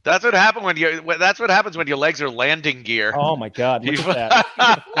well. That's what happened That's what happens when your legs are landing gear. Oh my god! Look at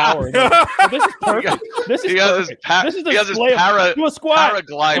that! Power. Oh, this is perfect. This is perfect. This is the display of do a squat.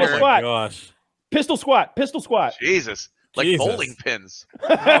 Paraglider. Do a squat. Oh my gosh! Pistol squat. Jesus. Like bowling pins. Oh.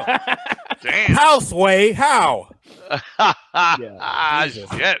 Damn. How, Sway? How?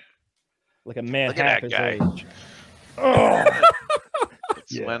 Shit. Like a man Look half at his that guy. age. Oh.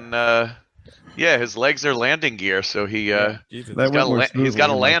 It's when his legs are landing gear, so he's got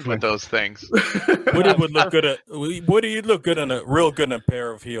to land with those things. Woody would look good you'd look good in real good in a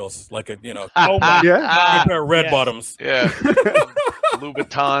pair of heels, like a Oh my a pair of red bottoms. Yeah.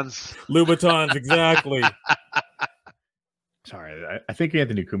 Louboutins, exactly. Sorry, I think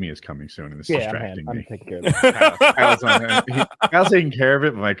Anthony Cumia is coming soon, and this is distracting me. I'm taking care of it. Kyle's taking care of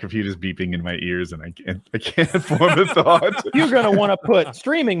it, but my computer's beeping in my ears, and I can't form a thought. You're gonna want to put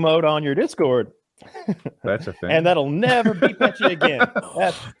streaming mode on your Discord. That's a thing, and that'll never beep at you again.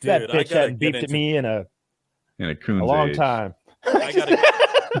 That bitch hadn't beeped at me in a long time.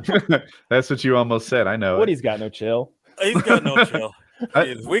 That's what you almost said. I know. Woody's got no chill. He's got no chill.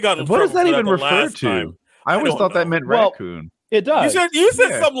 We got. What does that even refer to? I always thought that meant raccoon. It does. You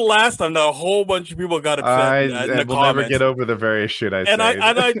said something last time that a whole bunch of people got upset in the will comments. Never get over the various shit I say. And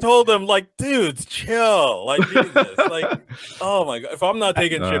I told them, like, dudes, chill. Like, Jesus. Like, oh my God. If I'm not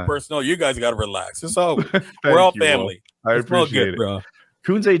taking shit personal, you guys got to relax. It's all, we're all family. I it's appreciate good, it. Bro.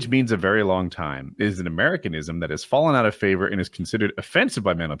 Coon's age means a very long time. It is an Americanism that has fallen out of favor and is considered offensive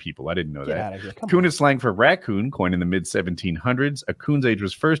by many people. I didn't know that. Coon is slang for raccoon, coined in the mid-1700s. A coon's age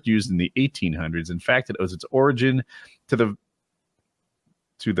was first used in the 1800s. In fact, it owes its origin to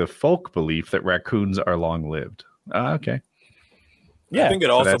the folk belief that raccoons are long-lived. Okay. Yeah, I think it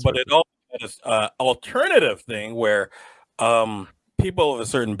also, but it also has an alternative thing where people of a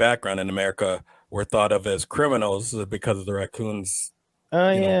certain background in America were thought of as criminals because of the raccoons.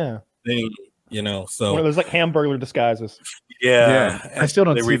 Thing, so one of those like Hamburglar disguises. Yeah. I still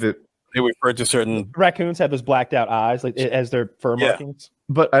don't see that they refer to certain raccoons have those blacked out eyes, like as their fur markings.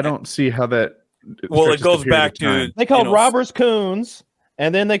 But I don't see how that. Well, it goes back to they called robbers coons.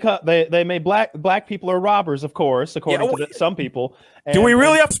 And then they made black people are robbers, of course, according to some people. And, do we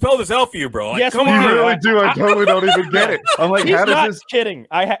really have to spell this out for you, bro? Like, yes, come we on. really do. I totally don't even get it. I'm like, He's how does not this? Kidding.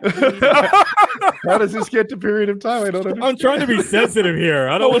 How does this get to period of time? I don't understand. I'm trying to be sensitive here.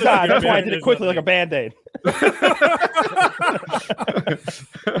 I don't. That's why I did it quickly, like a Band-Aid.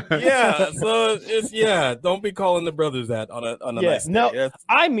 So don't be calling the brothers that on a nice day. No,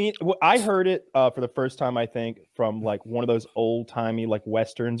 I mean, I heard it for the first time, I think, from like one of those old timey like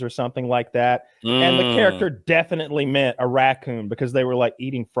westerns or something like that, and the character definitely meant a raccoon because they were like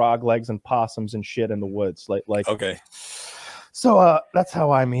eating frog legs and possums and shit in the woods, like okay. So that's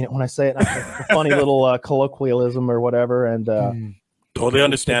how I mean it when I say it. A funny little colloquialism or whatever, and totally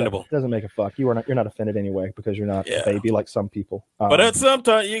understandable. It doesn't make a fuck. You're not offended anyway because you're not a baby like some people. But at some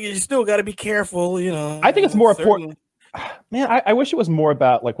time, you still got to be careful. I think it's more important. Man, I wish it was more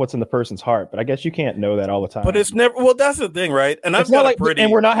about like what's in the person's heart, but I guess you can't know that all the time. But it's never. Well, that's the thing, right? And it's not like, and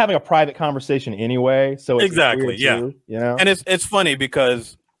we're not having a private conversation anyway. So it's exactly, yeah, too, And it's funny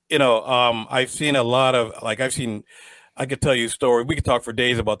because I've seen a lot of I could tell you a story. We could talk for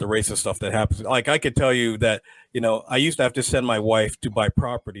days about the racist stuff that happens. Like I could tell you that I used to have to send my wife to buy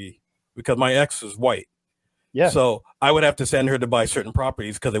property because my ex is white. Yeah. So I would have to send her to buy certain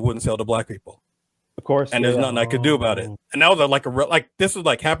properties because they wouldn't sell to black people. Of course, and there's nothing I could do about it. And that was this is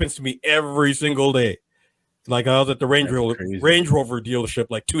happens to me every single day. Like I was at the Range Rover dealership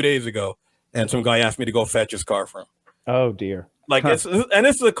like 2 days ago, and some guy asked me to go fetch his car for him. Oh dear! Like this is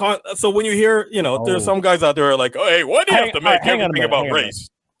so when you hear there's some guys out there who are like, oh, hey, why do you have to make everything about race?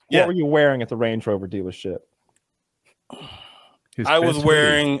 What were you wearing at the Range Rover dealership? I was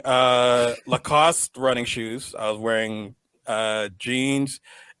wearing Lacoste running shoes. I was wearing jeans.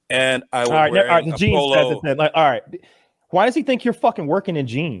 And I was wearing the jeans. Polo. All right, why does he think you're fucking working in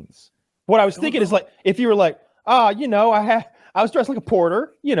jeans? What I was thinking is like if you were like, I was dressed like a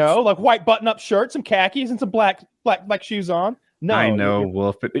porter, like white button-up shirt, some khakis, and some black shoes on. No, I know,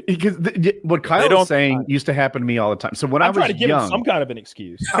 Wolf, but because what Kyle was saying used to happen to me all the time. So when I was trying to give young, him some kind of an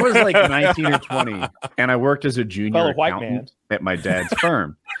excuse. I was like 19 or 20, and I worked as a junior accountant at my dad's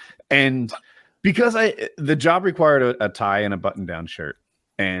firm, and because the job required a tie and a button-down shirt.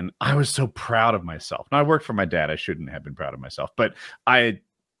 And I was so proud of myself. Now, I worked for my dad. I shouldn't have been proud of myself. But I,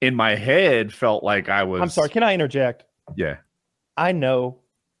 in my head, felt like I was... I'm sorry. Can I interject? Yeah. I know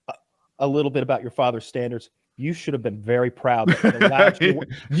a little bit about your father's standards. You should have been very proud. That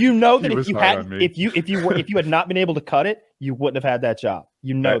you know that if you had not been able to cut it, you wouldn't have had that job.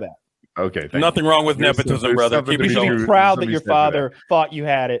 You know that. Okay. Nothing wrong with nepotism, brother. You should be proud that your father thought you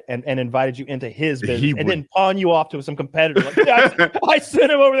had it and invited you into his business and then pawn you off to some competitor. Like, I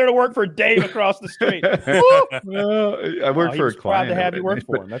sent him over there to work for Dave across the street. I worked for a client. Proud to have you work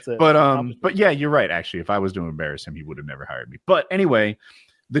for him. That's it. But yeah, you're right. Actually, if I was to embarrass him, he would have never hired me. But anyway,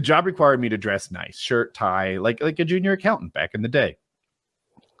 the job required me to dress nice, shirt, tie, like a junior accountant back in the day.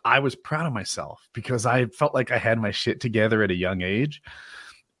 I was proud of myself because I felt like I had my shit together at a young age.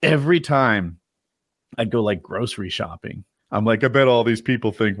 Every time I'd go like grocery shopping, I'm like, I bet all these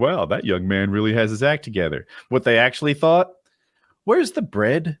people think, wow, that young man really has his act together. What they actually thought, where's the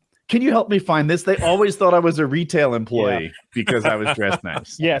bread? Can you help me find this? They always thought I was a retail employee because I was dressed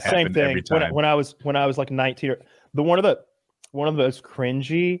nice. Yeah, same thing. When I was like 19, one of the one of the most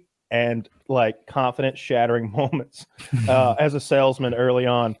cringy and like confidence shattering moments as a salesman early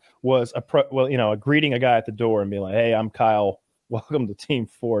on was greeting a guy at the door and being like, "Hey, I'm Kyle. Welcome to Team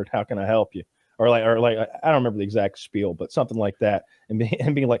Ford. How can I help you?" Or like I don't remember the exact spiel, but something like that, and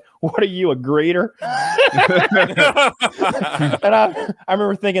being like, "What are you, a greeter?" And I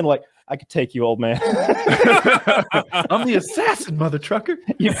remember thinking like, I could take you, old man. I'm the assassin, mother trucker.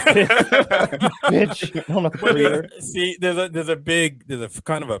 You bitch. I'm not the greeter. See, there's a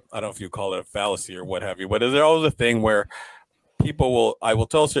kind of a, I don't know if you call it a fallacy or what have you, but there's always a thing where I will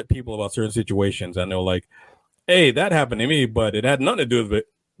tell certain people about certain situations, and they're like, "Hey, that happened to me, but it had nothing to do with it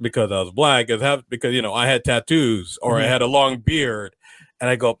because I was black. Because I had tattoos or I had a long beard." And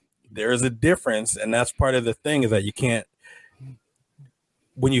I go, there's a difference, and that's part of the thing, is that you can't.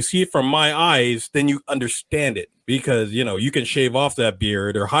 When you see it from my eyes, then you understand it, because you can shave off that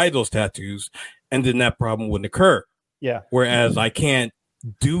beard or hide those tattoos, and then that problem wouldn't occur. Yeah. Whereas I can't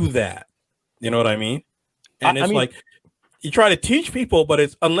do that. You know what I mean? And it's like you try to teach people, but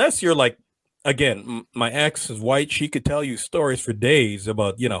it's unless you're like, again, my ex is white. She could tell you stories for days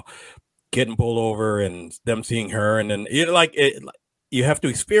about getting pulled over and them seeing her, and then you have to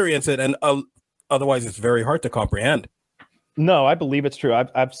experience it, and otherwise it's very hard to comprehend. No, I believe it's true.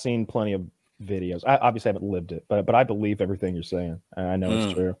 I've seen plenty of videos. I obviously haven't lived it, but I believe everything you're saying. And I know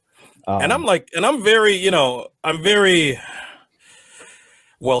it's true. And I'm very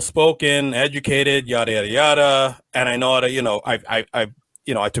well spoken, educated, yada yada yada. And I know that I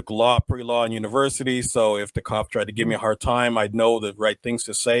took pre-law in university. So if the cop tried to give me a hard time, I'd know the right things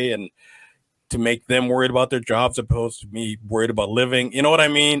to say and to make them worried about their jobs, opposed to me worried about living. You know what I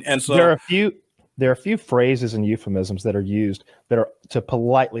mean? And so there are a few phrases and euphemisms that are used that are to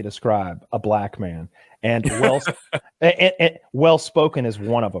politely describe a black man, and well spoken is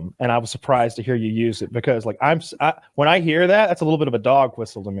one of them. And I was surprised to hear you use it, because like when I hear that, that's a little bit of a dog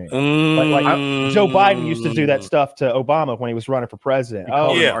whistle to me. Joe Biden used to do that stuff to Obama when he was running for president.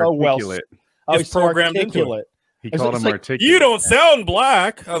 Articulate. He's so articulate. He called him articulate. You don't sound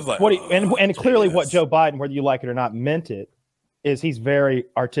black. I was like, and clearly what Joe Biden, whether you like it or not, meant it is he's very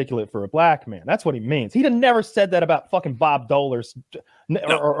articulate for a black man. That's what he means. He'd have never said that about fucking Bob Dole or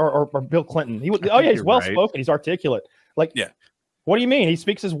Bill Clinton. He's well spoken. He's articulate. Like, yeah. What do you mean? He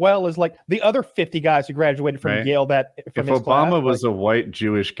speaks as well as like the other 50 guys who graduated from Yale. If Obama was a white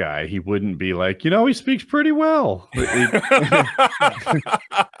Jewish guy, he wouldn't be like, he speaks pretty well.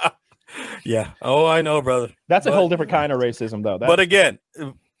 Yeah. Oh, I know, brother. That's a whole different kind of racism, though. But again,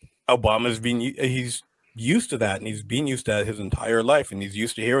 he's used to that, and he's been used to that his entire life, and he's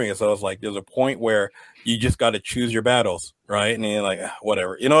used to hearing it. So it's like there's a point where you just got to choose your battles, right? And you're like,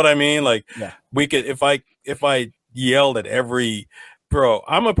 whatever, you know what I mean? Like, we could, if I yelled at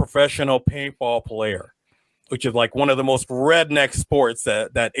I'm a professional paintball player, which is like one of the most redneck sports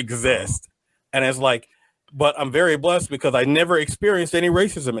that exist, and it's like, but I'm very blessed because I never experienced any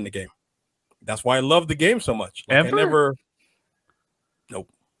racism in the game. That's why I love the game so much. Like, nope.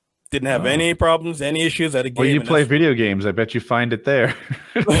 Didn't have any problems, any issues at a game. Well, you play video games. I bet you find it there.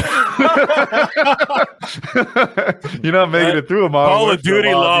 You're not making it through a Call of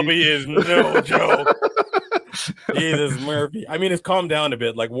Duty lobby is no joke. Jesus Murphy. I mean, it's calmed down a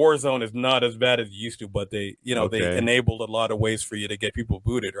bit. Like Warzone is not as bad as it used to, but they enabled a lot of ways for you to get people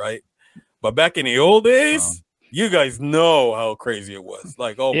booted, right? But back in the old days, you guys know how crazy it was.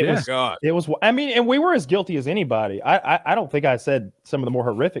 Like, oh my God. It was, I mean, and we were as guilty as anybody. I don't think I said some of the more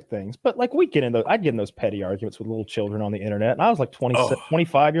horrific things, but like I'd get in those petty arguments with little children on the internet. And I was like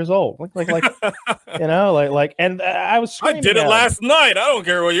 25 years old. And I was screaming. I did it last night. I don't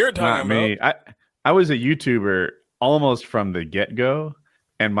care what you're talking about. Me. I was a YouTuber almost from the get-go,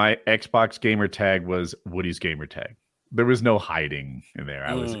 and my Xbox gamer tag was Woody's gamer tag. There was no hiding in there.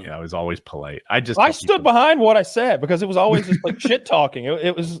 I was always polite. I stood behind what I said, because it was always just like shit talking.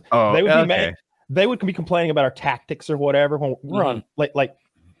 It was they would be complaining about our tactics or whatever when we're on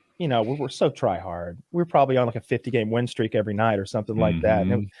we're so try hard. We're probably on like a 50-game win streak every night or something like that.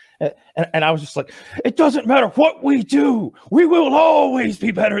 And I was just like, it doesn't matter what we do, we will always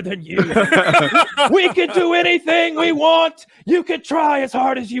be better than you. We can do anything we want. You can try as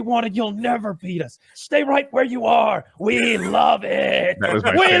hard as you want, and you'll never beat us. Stay right where you are. We love it.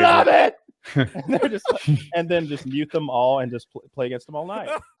 We love it. And then just mute them all and just play against them all night.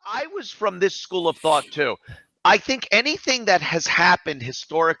 I was from this school of thought too. I think anything that has happened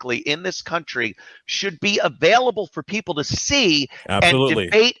historically in this country should be available for people to see and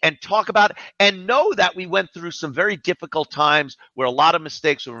debate and talk about, and know that we went through some very difficult times where a lot of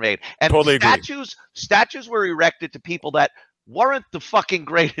mistakes were made. And statues were erected to people that weren't the fucking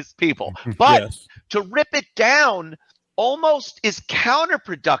greatest people. But to rip it down almost is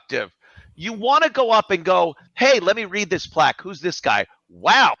counterproductive. You want to go up and go, hey, let me read this plaque. Who's this guy?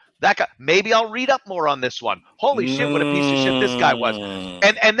 Wow, that guy. Maybe I'll read up more on this one. Holy shit, what a piece of shit this guy was.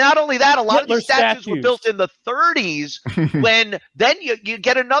 And not only that, a lot of these statues were built in the 30s when then you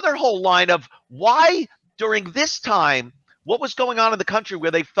get another whole line of why during this time, what was going on in the country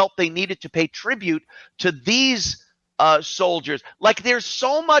where they felt they needed to pay tribute to these soldiers. Like there's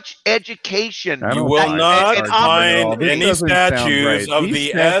so much education. You will not find any statues of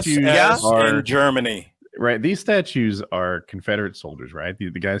the SS in Germany. Right. These statues are Confederate soldiers, right?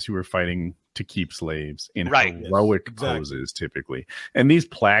 The guys who were fighting to keep slaves in heroic poses, typically. And these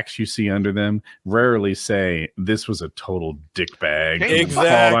plaques you see under them rarely say this was a total dickbag.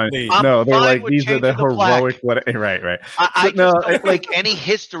 Exactly. No, they're like, these are the heroic. Right. I don't think any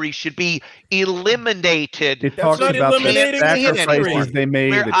history should be eliminated. It talks about the sacrifices they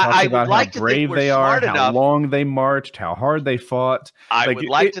made. It talks about how brave they are, how long they marched, how hard they fought. I would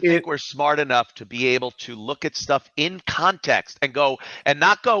like to think we're smart enough to be able to look at stuff in context and go, and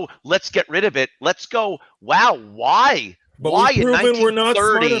not go, let's get rid of it. Let's go, wow, why? But why in we're not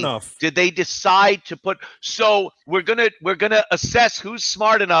smart 1930 enough. did they decide to put? So we're gonna assess who's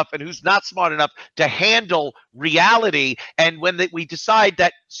smart enough and who's not smart enough to handle reality. And when we decide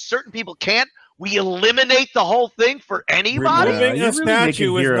that certain people can't, we eliminate the whole thing for anybody. Removing a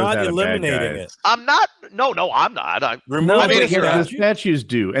statue is not eliminating it. I'm not. No, I'm not. The statues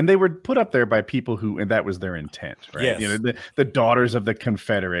do, and they were put up there by people who, and that was their intent, right? Yes. You know, the daughters of the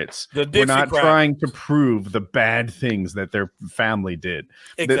Confederates were not trying to prove the bad things that their family did.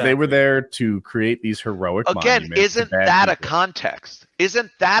 Exactly. They were there to create these heroic Again, monuments. isn't that a context?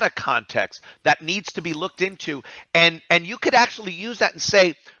 Isn't that a context that needs to be looked into? And you could actually use that and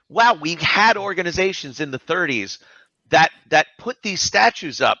say, wow, we had organizations in the 30s that put these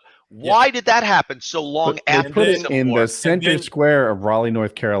statues up. Why did that happen so long after put the it Civil in War? the center square of Raleigh,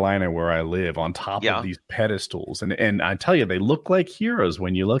 North Carolina, where I live, on top of these pedestals, and I tell you, they look like heroes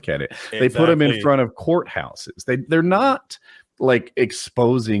when you look at it. They put them in front of courthouses. They're not like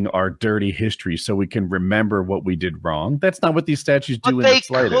exposing our dirty history so we can remember what we did wrong. That's not what these statues do. But they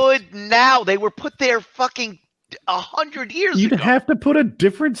could now. They were put there fucking 100 years ago. You'd have to put a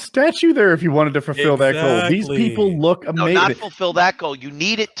different statue there if you wanted to fulfill that goal. These people look amazing. No, not fulfill that goal. You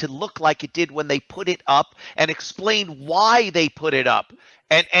need it to look like it did when they put it up, and explain why they put it up.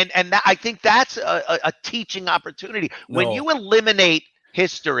 And that, I think that's a teaching opportunity. When you eliminate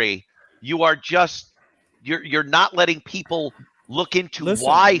history, you are just you're not letting people look into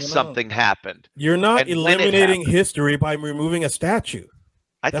why something happened. You're not eliminating history by removing a statue.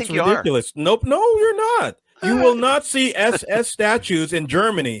 That's ridiculous. Nope, no, you're not. You will not see SS statues in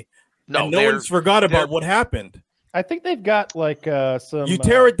Germany. No one's forgot about what happened. I think they've got like some. You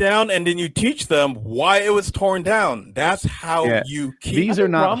tear it down and then you teach them why it was torn down. That's how you keep. These are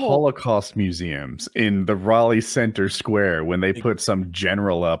not Holocaust museums in the Raleigh Center Square when they put some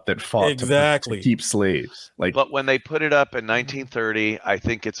general up that fought to keep slaves. But when they put it up in 1930, I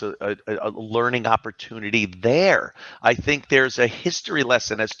think it's a learning opportunity there. I think there's a history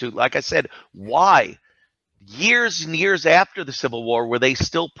lesson as to, like I said, why. Years and years after the Civil War, were they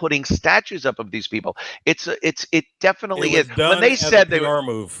still putting statues up of these people? It definitely is. When they said they were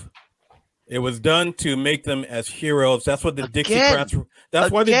move, it was done to make them as heroes. That's what the Dixiecrats. That's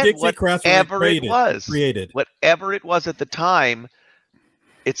why the Dixiecrats created. Whatever it was at the time,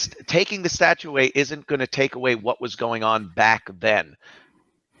 it's taking the statue away isn't going to take away what was going on back then.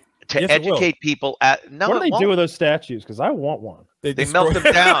 To educate people what do they do with those statues? Because I want one. They melt them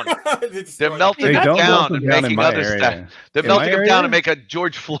down. They're melting them down and making other statues. They're melting them down and make a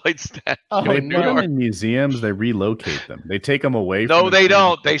George Floyd statue. They put them in museums. They relocate them. They take them away. No, they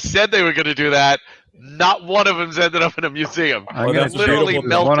don't. They said they were going to do that. Not one of them's ended up in a museum. They're literally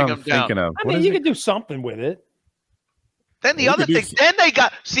melting them down. I mean, you could do something with it. Then the other thing,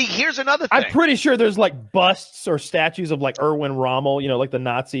 here's another thing. I'm pretty sure there's like busts or statues of like Erwin Rommel, like the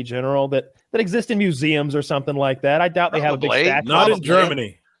Nazi general that exist in museums or something like that. I doubt they have a big statue. Not in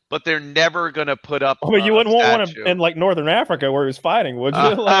Germany. But they're never going to put up. But you wouldn't want one in like Northern Africa where he was fighting, would you?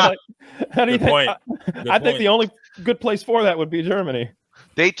 How do you think? I think the only good place for that would be Germany.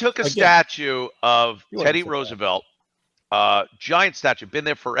 They took a statue of Teddy Roosevelt. Giant statue, been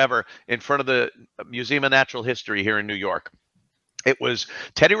there forever, in front of the Museum of Natural History here in New York. It was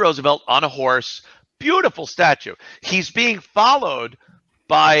Teddy Roosevelt on a horse, beautiful statue. He's being followed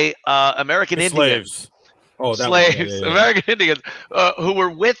by American Indians. Slaves, American Indians who were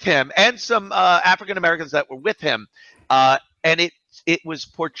with him, and some African Americans that were with him. And it was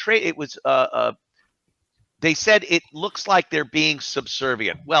portrayed. It was they said it looks like they're being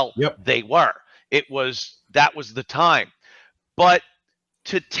subservient. Well, they were. that was the time. But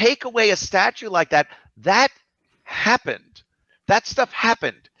to take away a statue like that, that happened. That stuff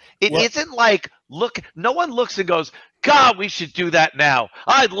happened. It isn't like, no one looks and goes, God, we should do that now.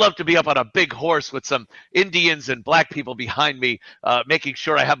 I'd love to be up on a big horse with some Indians and black people behind me, making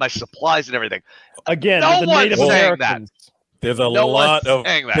sure I have my supplies and everything. Again, no the one's Native saying Americans. that. There's a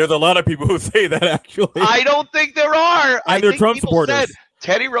lot of people who say that, actually. I don't think there are. And they're Trump supporters. Said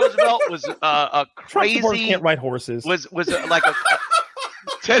Teddy Roosevelt was a crazy. Trump supporters can't ride horses. Was like a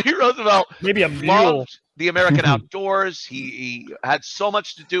Teddy Roosevelt. Maybe a mule. Loved the American outdoors. He had so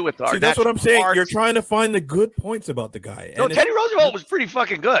much to do with our. See, that's what I'm saying. Parks. You're trying to find the good points about the guy. No, Teddy Roosevelt was pretty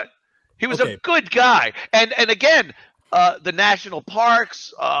fucking good. He was a good guy. And again, the national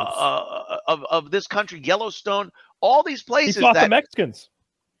parks of this country, Yellowstone, all these places. He fought the Mexicans.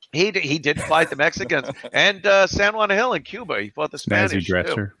 He did fight the Mexicans and San Juan Hill in Cuba. He fought the Spanish. Snazzy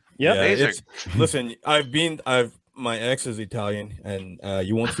dresser. Yeah, amazing. Listen, my ex is Italian, and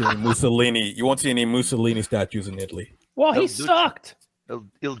you won't see any Mussolini. You won't see any Mussolini statues in Italy. Well, he sucked.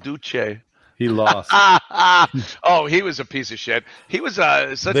 Il Duce. He lost. Oh, he was a piece of shit. He was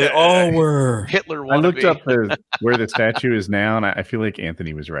such They all were. Hitler wannabe. I looked up where the statue is now, and I feel like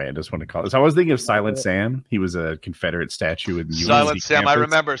Anthony was right. I just want to call this. I was thinking of Silent Sam. He was a Confederate statue in Silent UNC Sam. campus. I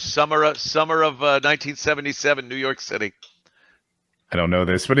remember summer of 1977, New York City. I don't know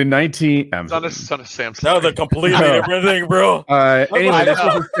this, but in 19... Son of Sam. That was a completely different thing, bro. Anyway, this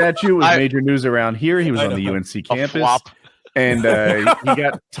was a statue. It was major news around here. He was on the UNC campus. And he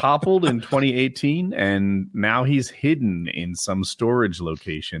got toppled in 2018, and now he's hidden in some storage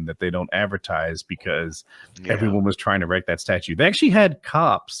location that they don't advertise because everyone was trying to wreck that statue. They actually had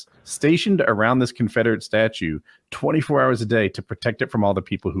cops stationed around this Confederate statue 24 hours a day to protect it from all the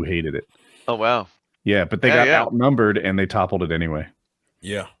people who hated it. Oh, wow. Yeah, but they got outnumbered, and they toppled it anyway.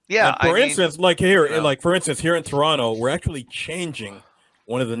 Yeah. Yeah. And for instance, here in Toronto, we're actually changing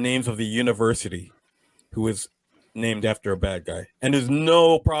one of the names of the university, who is named after a bad guy, and there's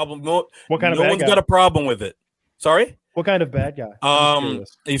no problem. What kind of bad guy? No one's got a problem with it. Sorry? What kind of bad guy?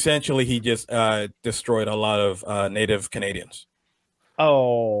 Essentially, he just destroyed a lot of Native Canadians.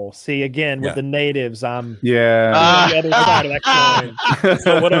 Oh, see, again with the natives, I'm the other side of that coin.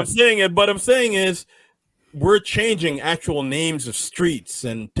 So what I'm saying is, we're changing actual names of streets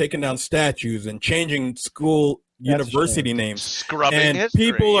and taking down statues and changing university names. Scrubbing and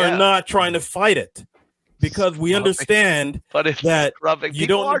history, people are not trying to fight it because we understand that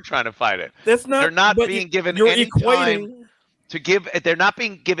people are trying to fight it. That's not. They're not being given any time to give. They're not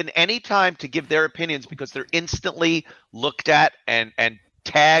being given any time to give their opinions because they're instantly looked at and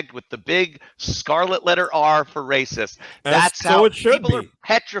tagged with the big scarlet letter R for racist. That's how it should people be. are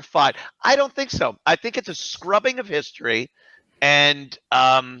petrified. I don't think so. I think it's a scrubbing of history, and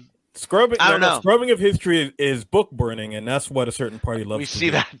scrubbing. I don't know. Scrubbing of history is book burning, and that's what a certain party loves. We to see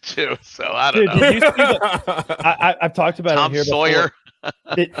do. that too. So I don't know. Did you see I've talked about Tom it here Sawyer.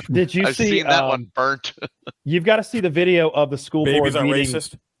 Before. Did you I've see seen that one burnt? You've got to see the video of the school Babies board are meeting.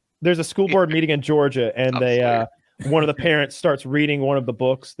 racist. There's a school board meeting in Georgia, and one of the parents starts reading one of the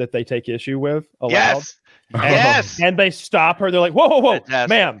books that they take issue with aloud. Yes. And they stop her. They're like, whoa, Fantastic.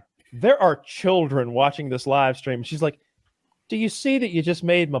 ma'am, there are children watching this live stream. She's like, do you see that you just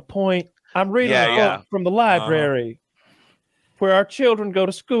made my point? I'm reading a book from the library where our children go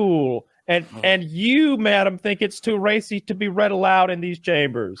to school. And you, madam, think it's too racy to be read aloud in these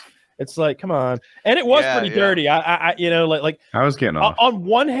chambers. It's like, come on. And it was pretty dirty. I I was getting off. On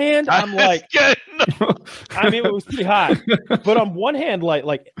one hand, I'm like, I mean, it was pretty hot. But on one hand,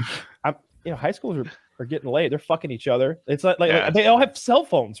 I'm, high schools are getting laid. They're fucking each other. It's like they all have cell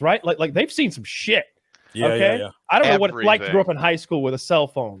phones, right? Like they've seen some shit. Yeah. I don't know what it's like to grow up in high school with a cell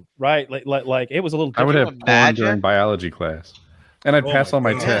phone, right? Like it was a little. I would have porn during biology class, and I'd pass all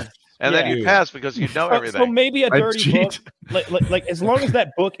my tests. And then you pass because you know everything. So maybe a dirty book, like as long as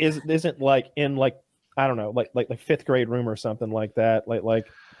that book isn't like in I don't know, like fifth grade room or something like that. Like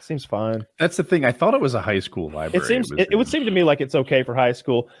it seems fine. That's the thing. I thought it was a high school library. It would seem to me like it's okay for high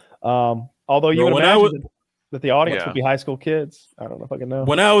school. Although you would imagine that the audience would be high school kids. I don't know if I can know.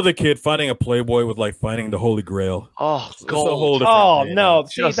 When I was a kid, finding a Playboy was like finding the Holy Grail. Oh, gold. No,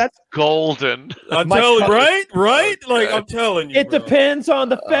 see, that's golden. I'm telling you, right? Like I'm telling you, it depends on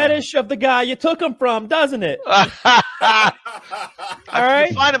the fetish of the guy you took them from, doesn't it? All right.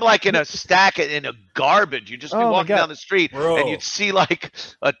 You find them like in a stack in a garbage. You just be walking down the street and you'd see like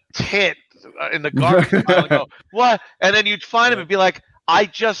a tit in the garbage pile and go, what? And then you'd find him and be like, I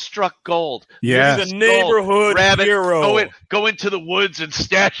just struck gold. Yeah. He's a neighborhood Grab it, hero. go into the woods and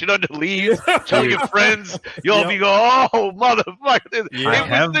stash it under leaves. Tell your friends. You'll be going, oh, motherfucker. It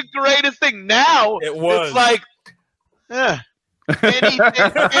was the greatest thing. Now, it's like, anything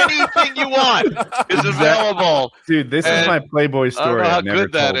you want is available. Dude, this is my Playboy story. I I've don't know never how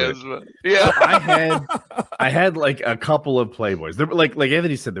good that told is. it. But, yeah. I had like a couple of Playboys. There, like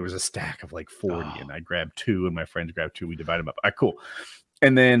Anthony said, there was a stack of like 40, and I grabbed 2, and my friends grabbed 2. We divided them up. All right, cool.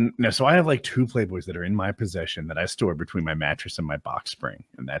 And then, so I have like 2 Playboys that are in my possession that I store between my mattress and my box spring.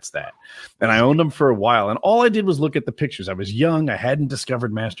 And that's that. And I owned them for a while. And all I did was look at the pictures. I was young. I hadn't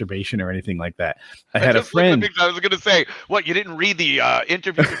discovered masturbation or anything like that. I had a friend. I was going to say, what, you didn't read the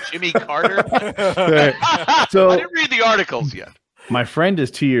interview with Jimmy Carter? So I didn't read the articles yet. My friend is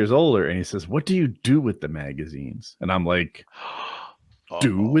 2 years older, and he says, "What do you do with the magazines?" And I'm like,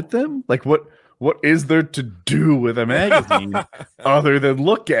 "Do with them? Like what is there to do with a magazine other than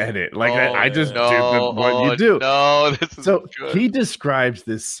look at it? Like I just do what you do." No, this is so good. he describes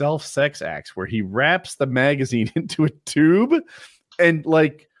this self-sex act where he wraps the magazine into a tube and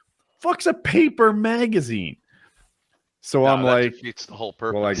like fucks a paper magazine. So I'm like, defeats the whole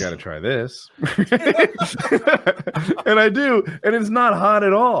purpose. Well, I got to try this. And I do. And it's not hot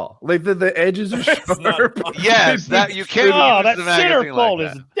at all. Like the edges are sharp. Yes, that you can't. Oh, that use the magazine centerfold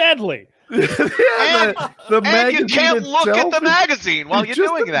like is deadly. And you can't look at the magazine while you're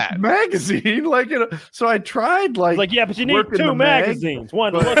doing that. Magazine, like, so I tried, like, yeah, but you need 2 magazines,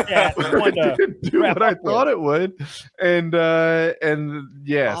 one to look at, and one to do what I thought with. it would, and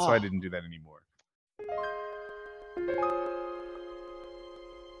yeah, so I didn't do that anymore.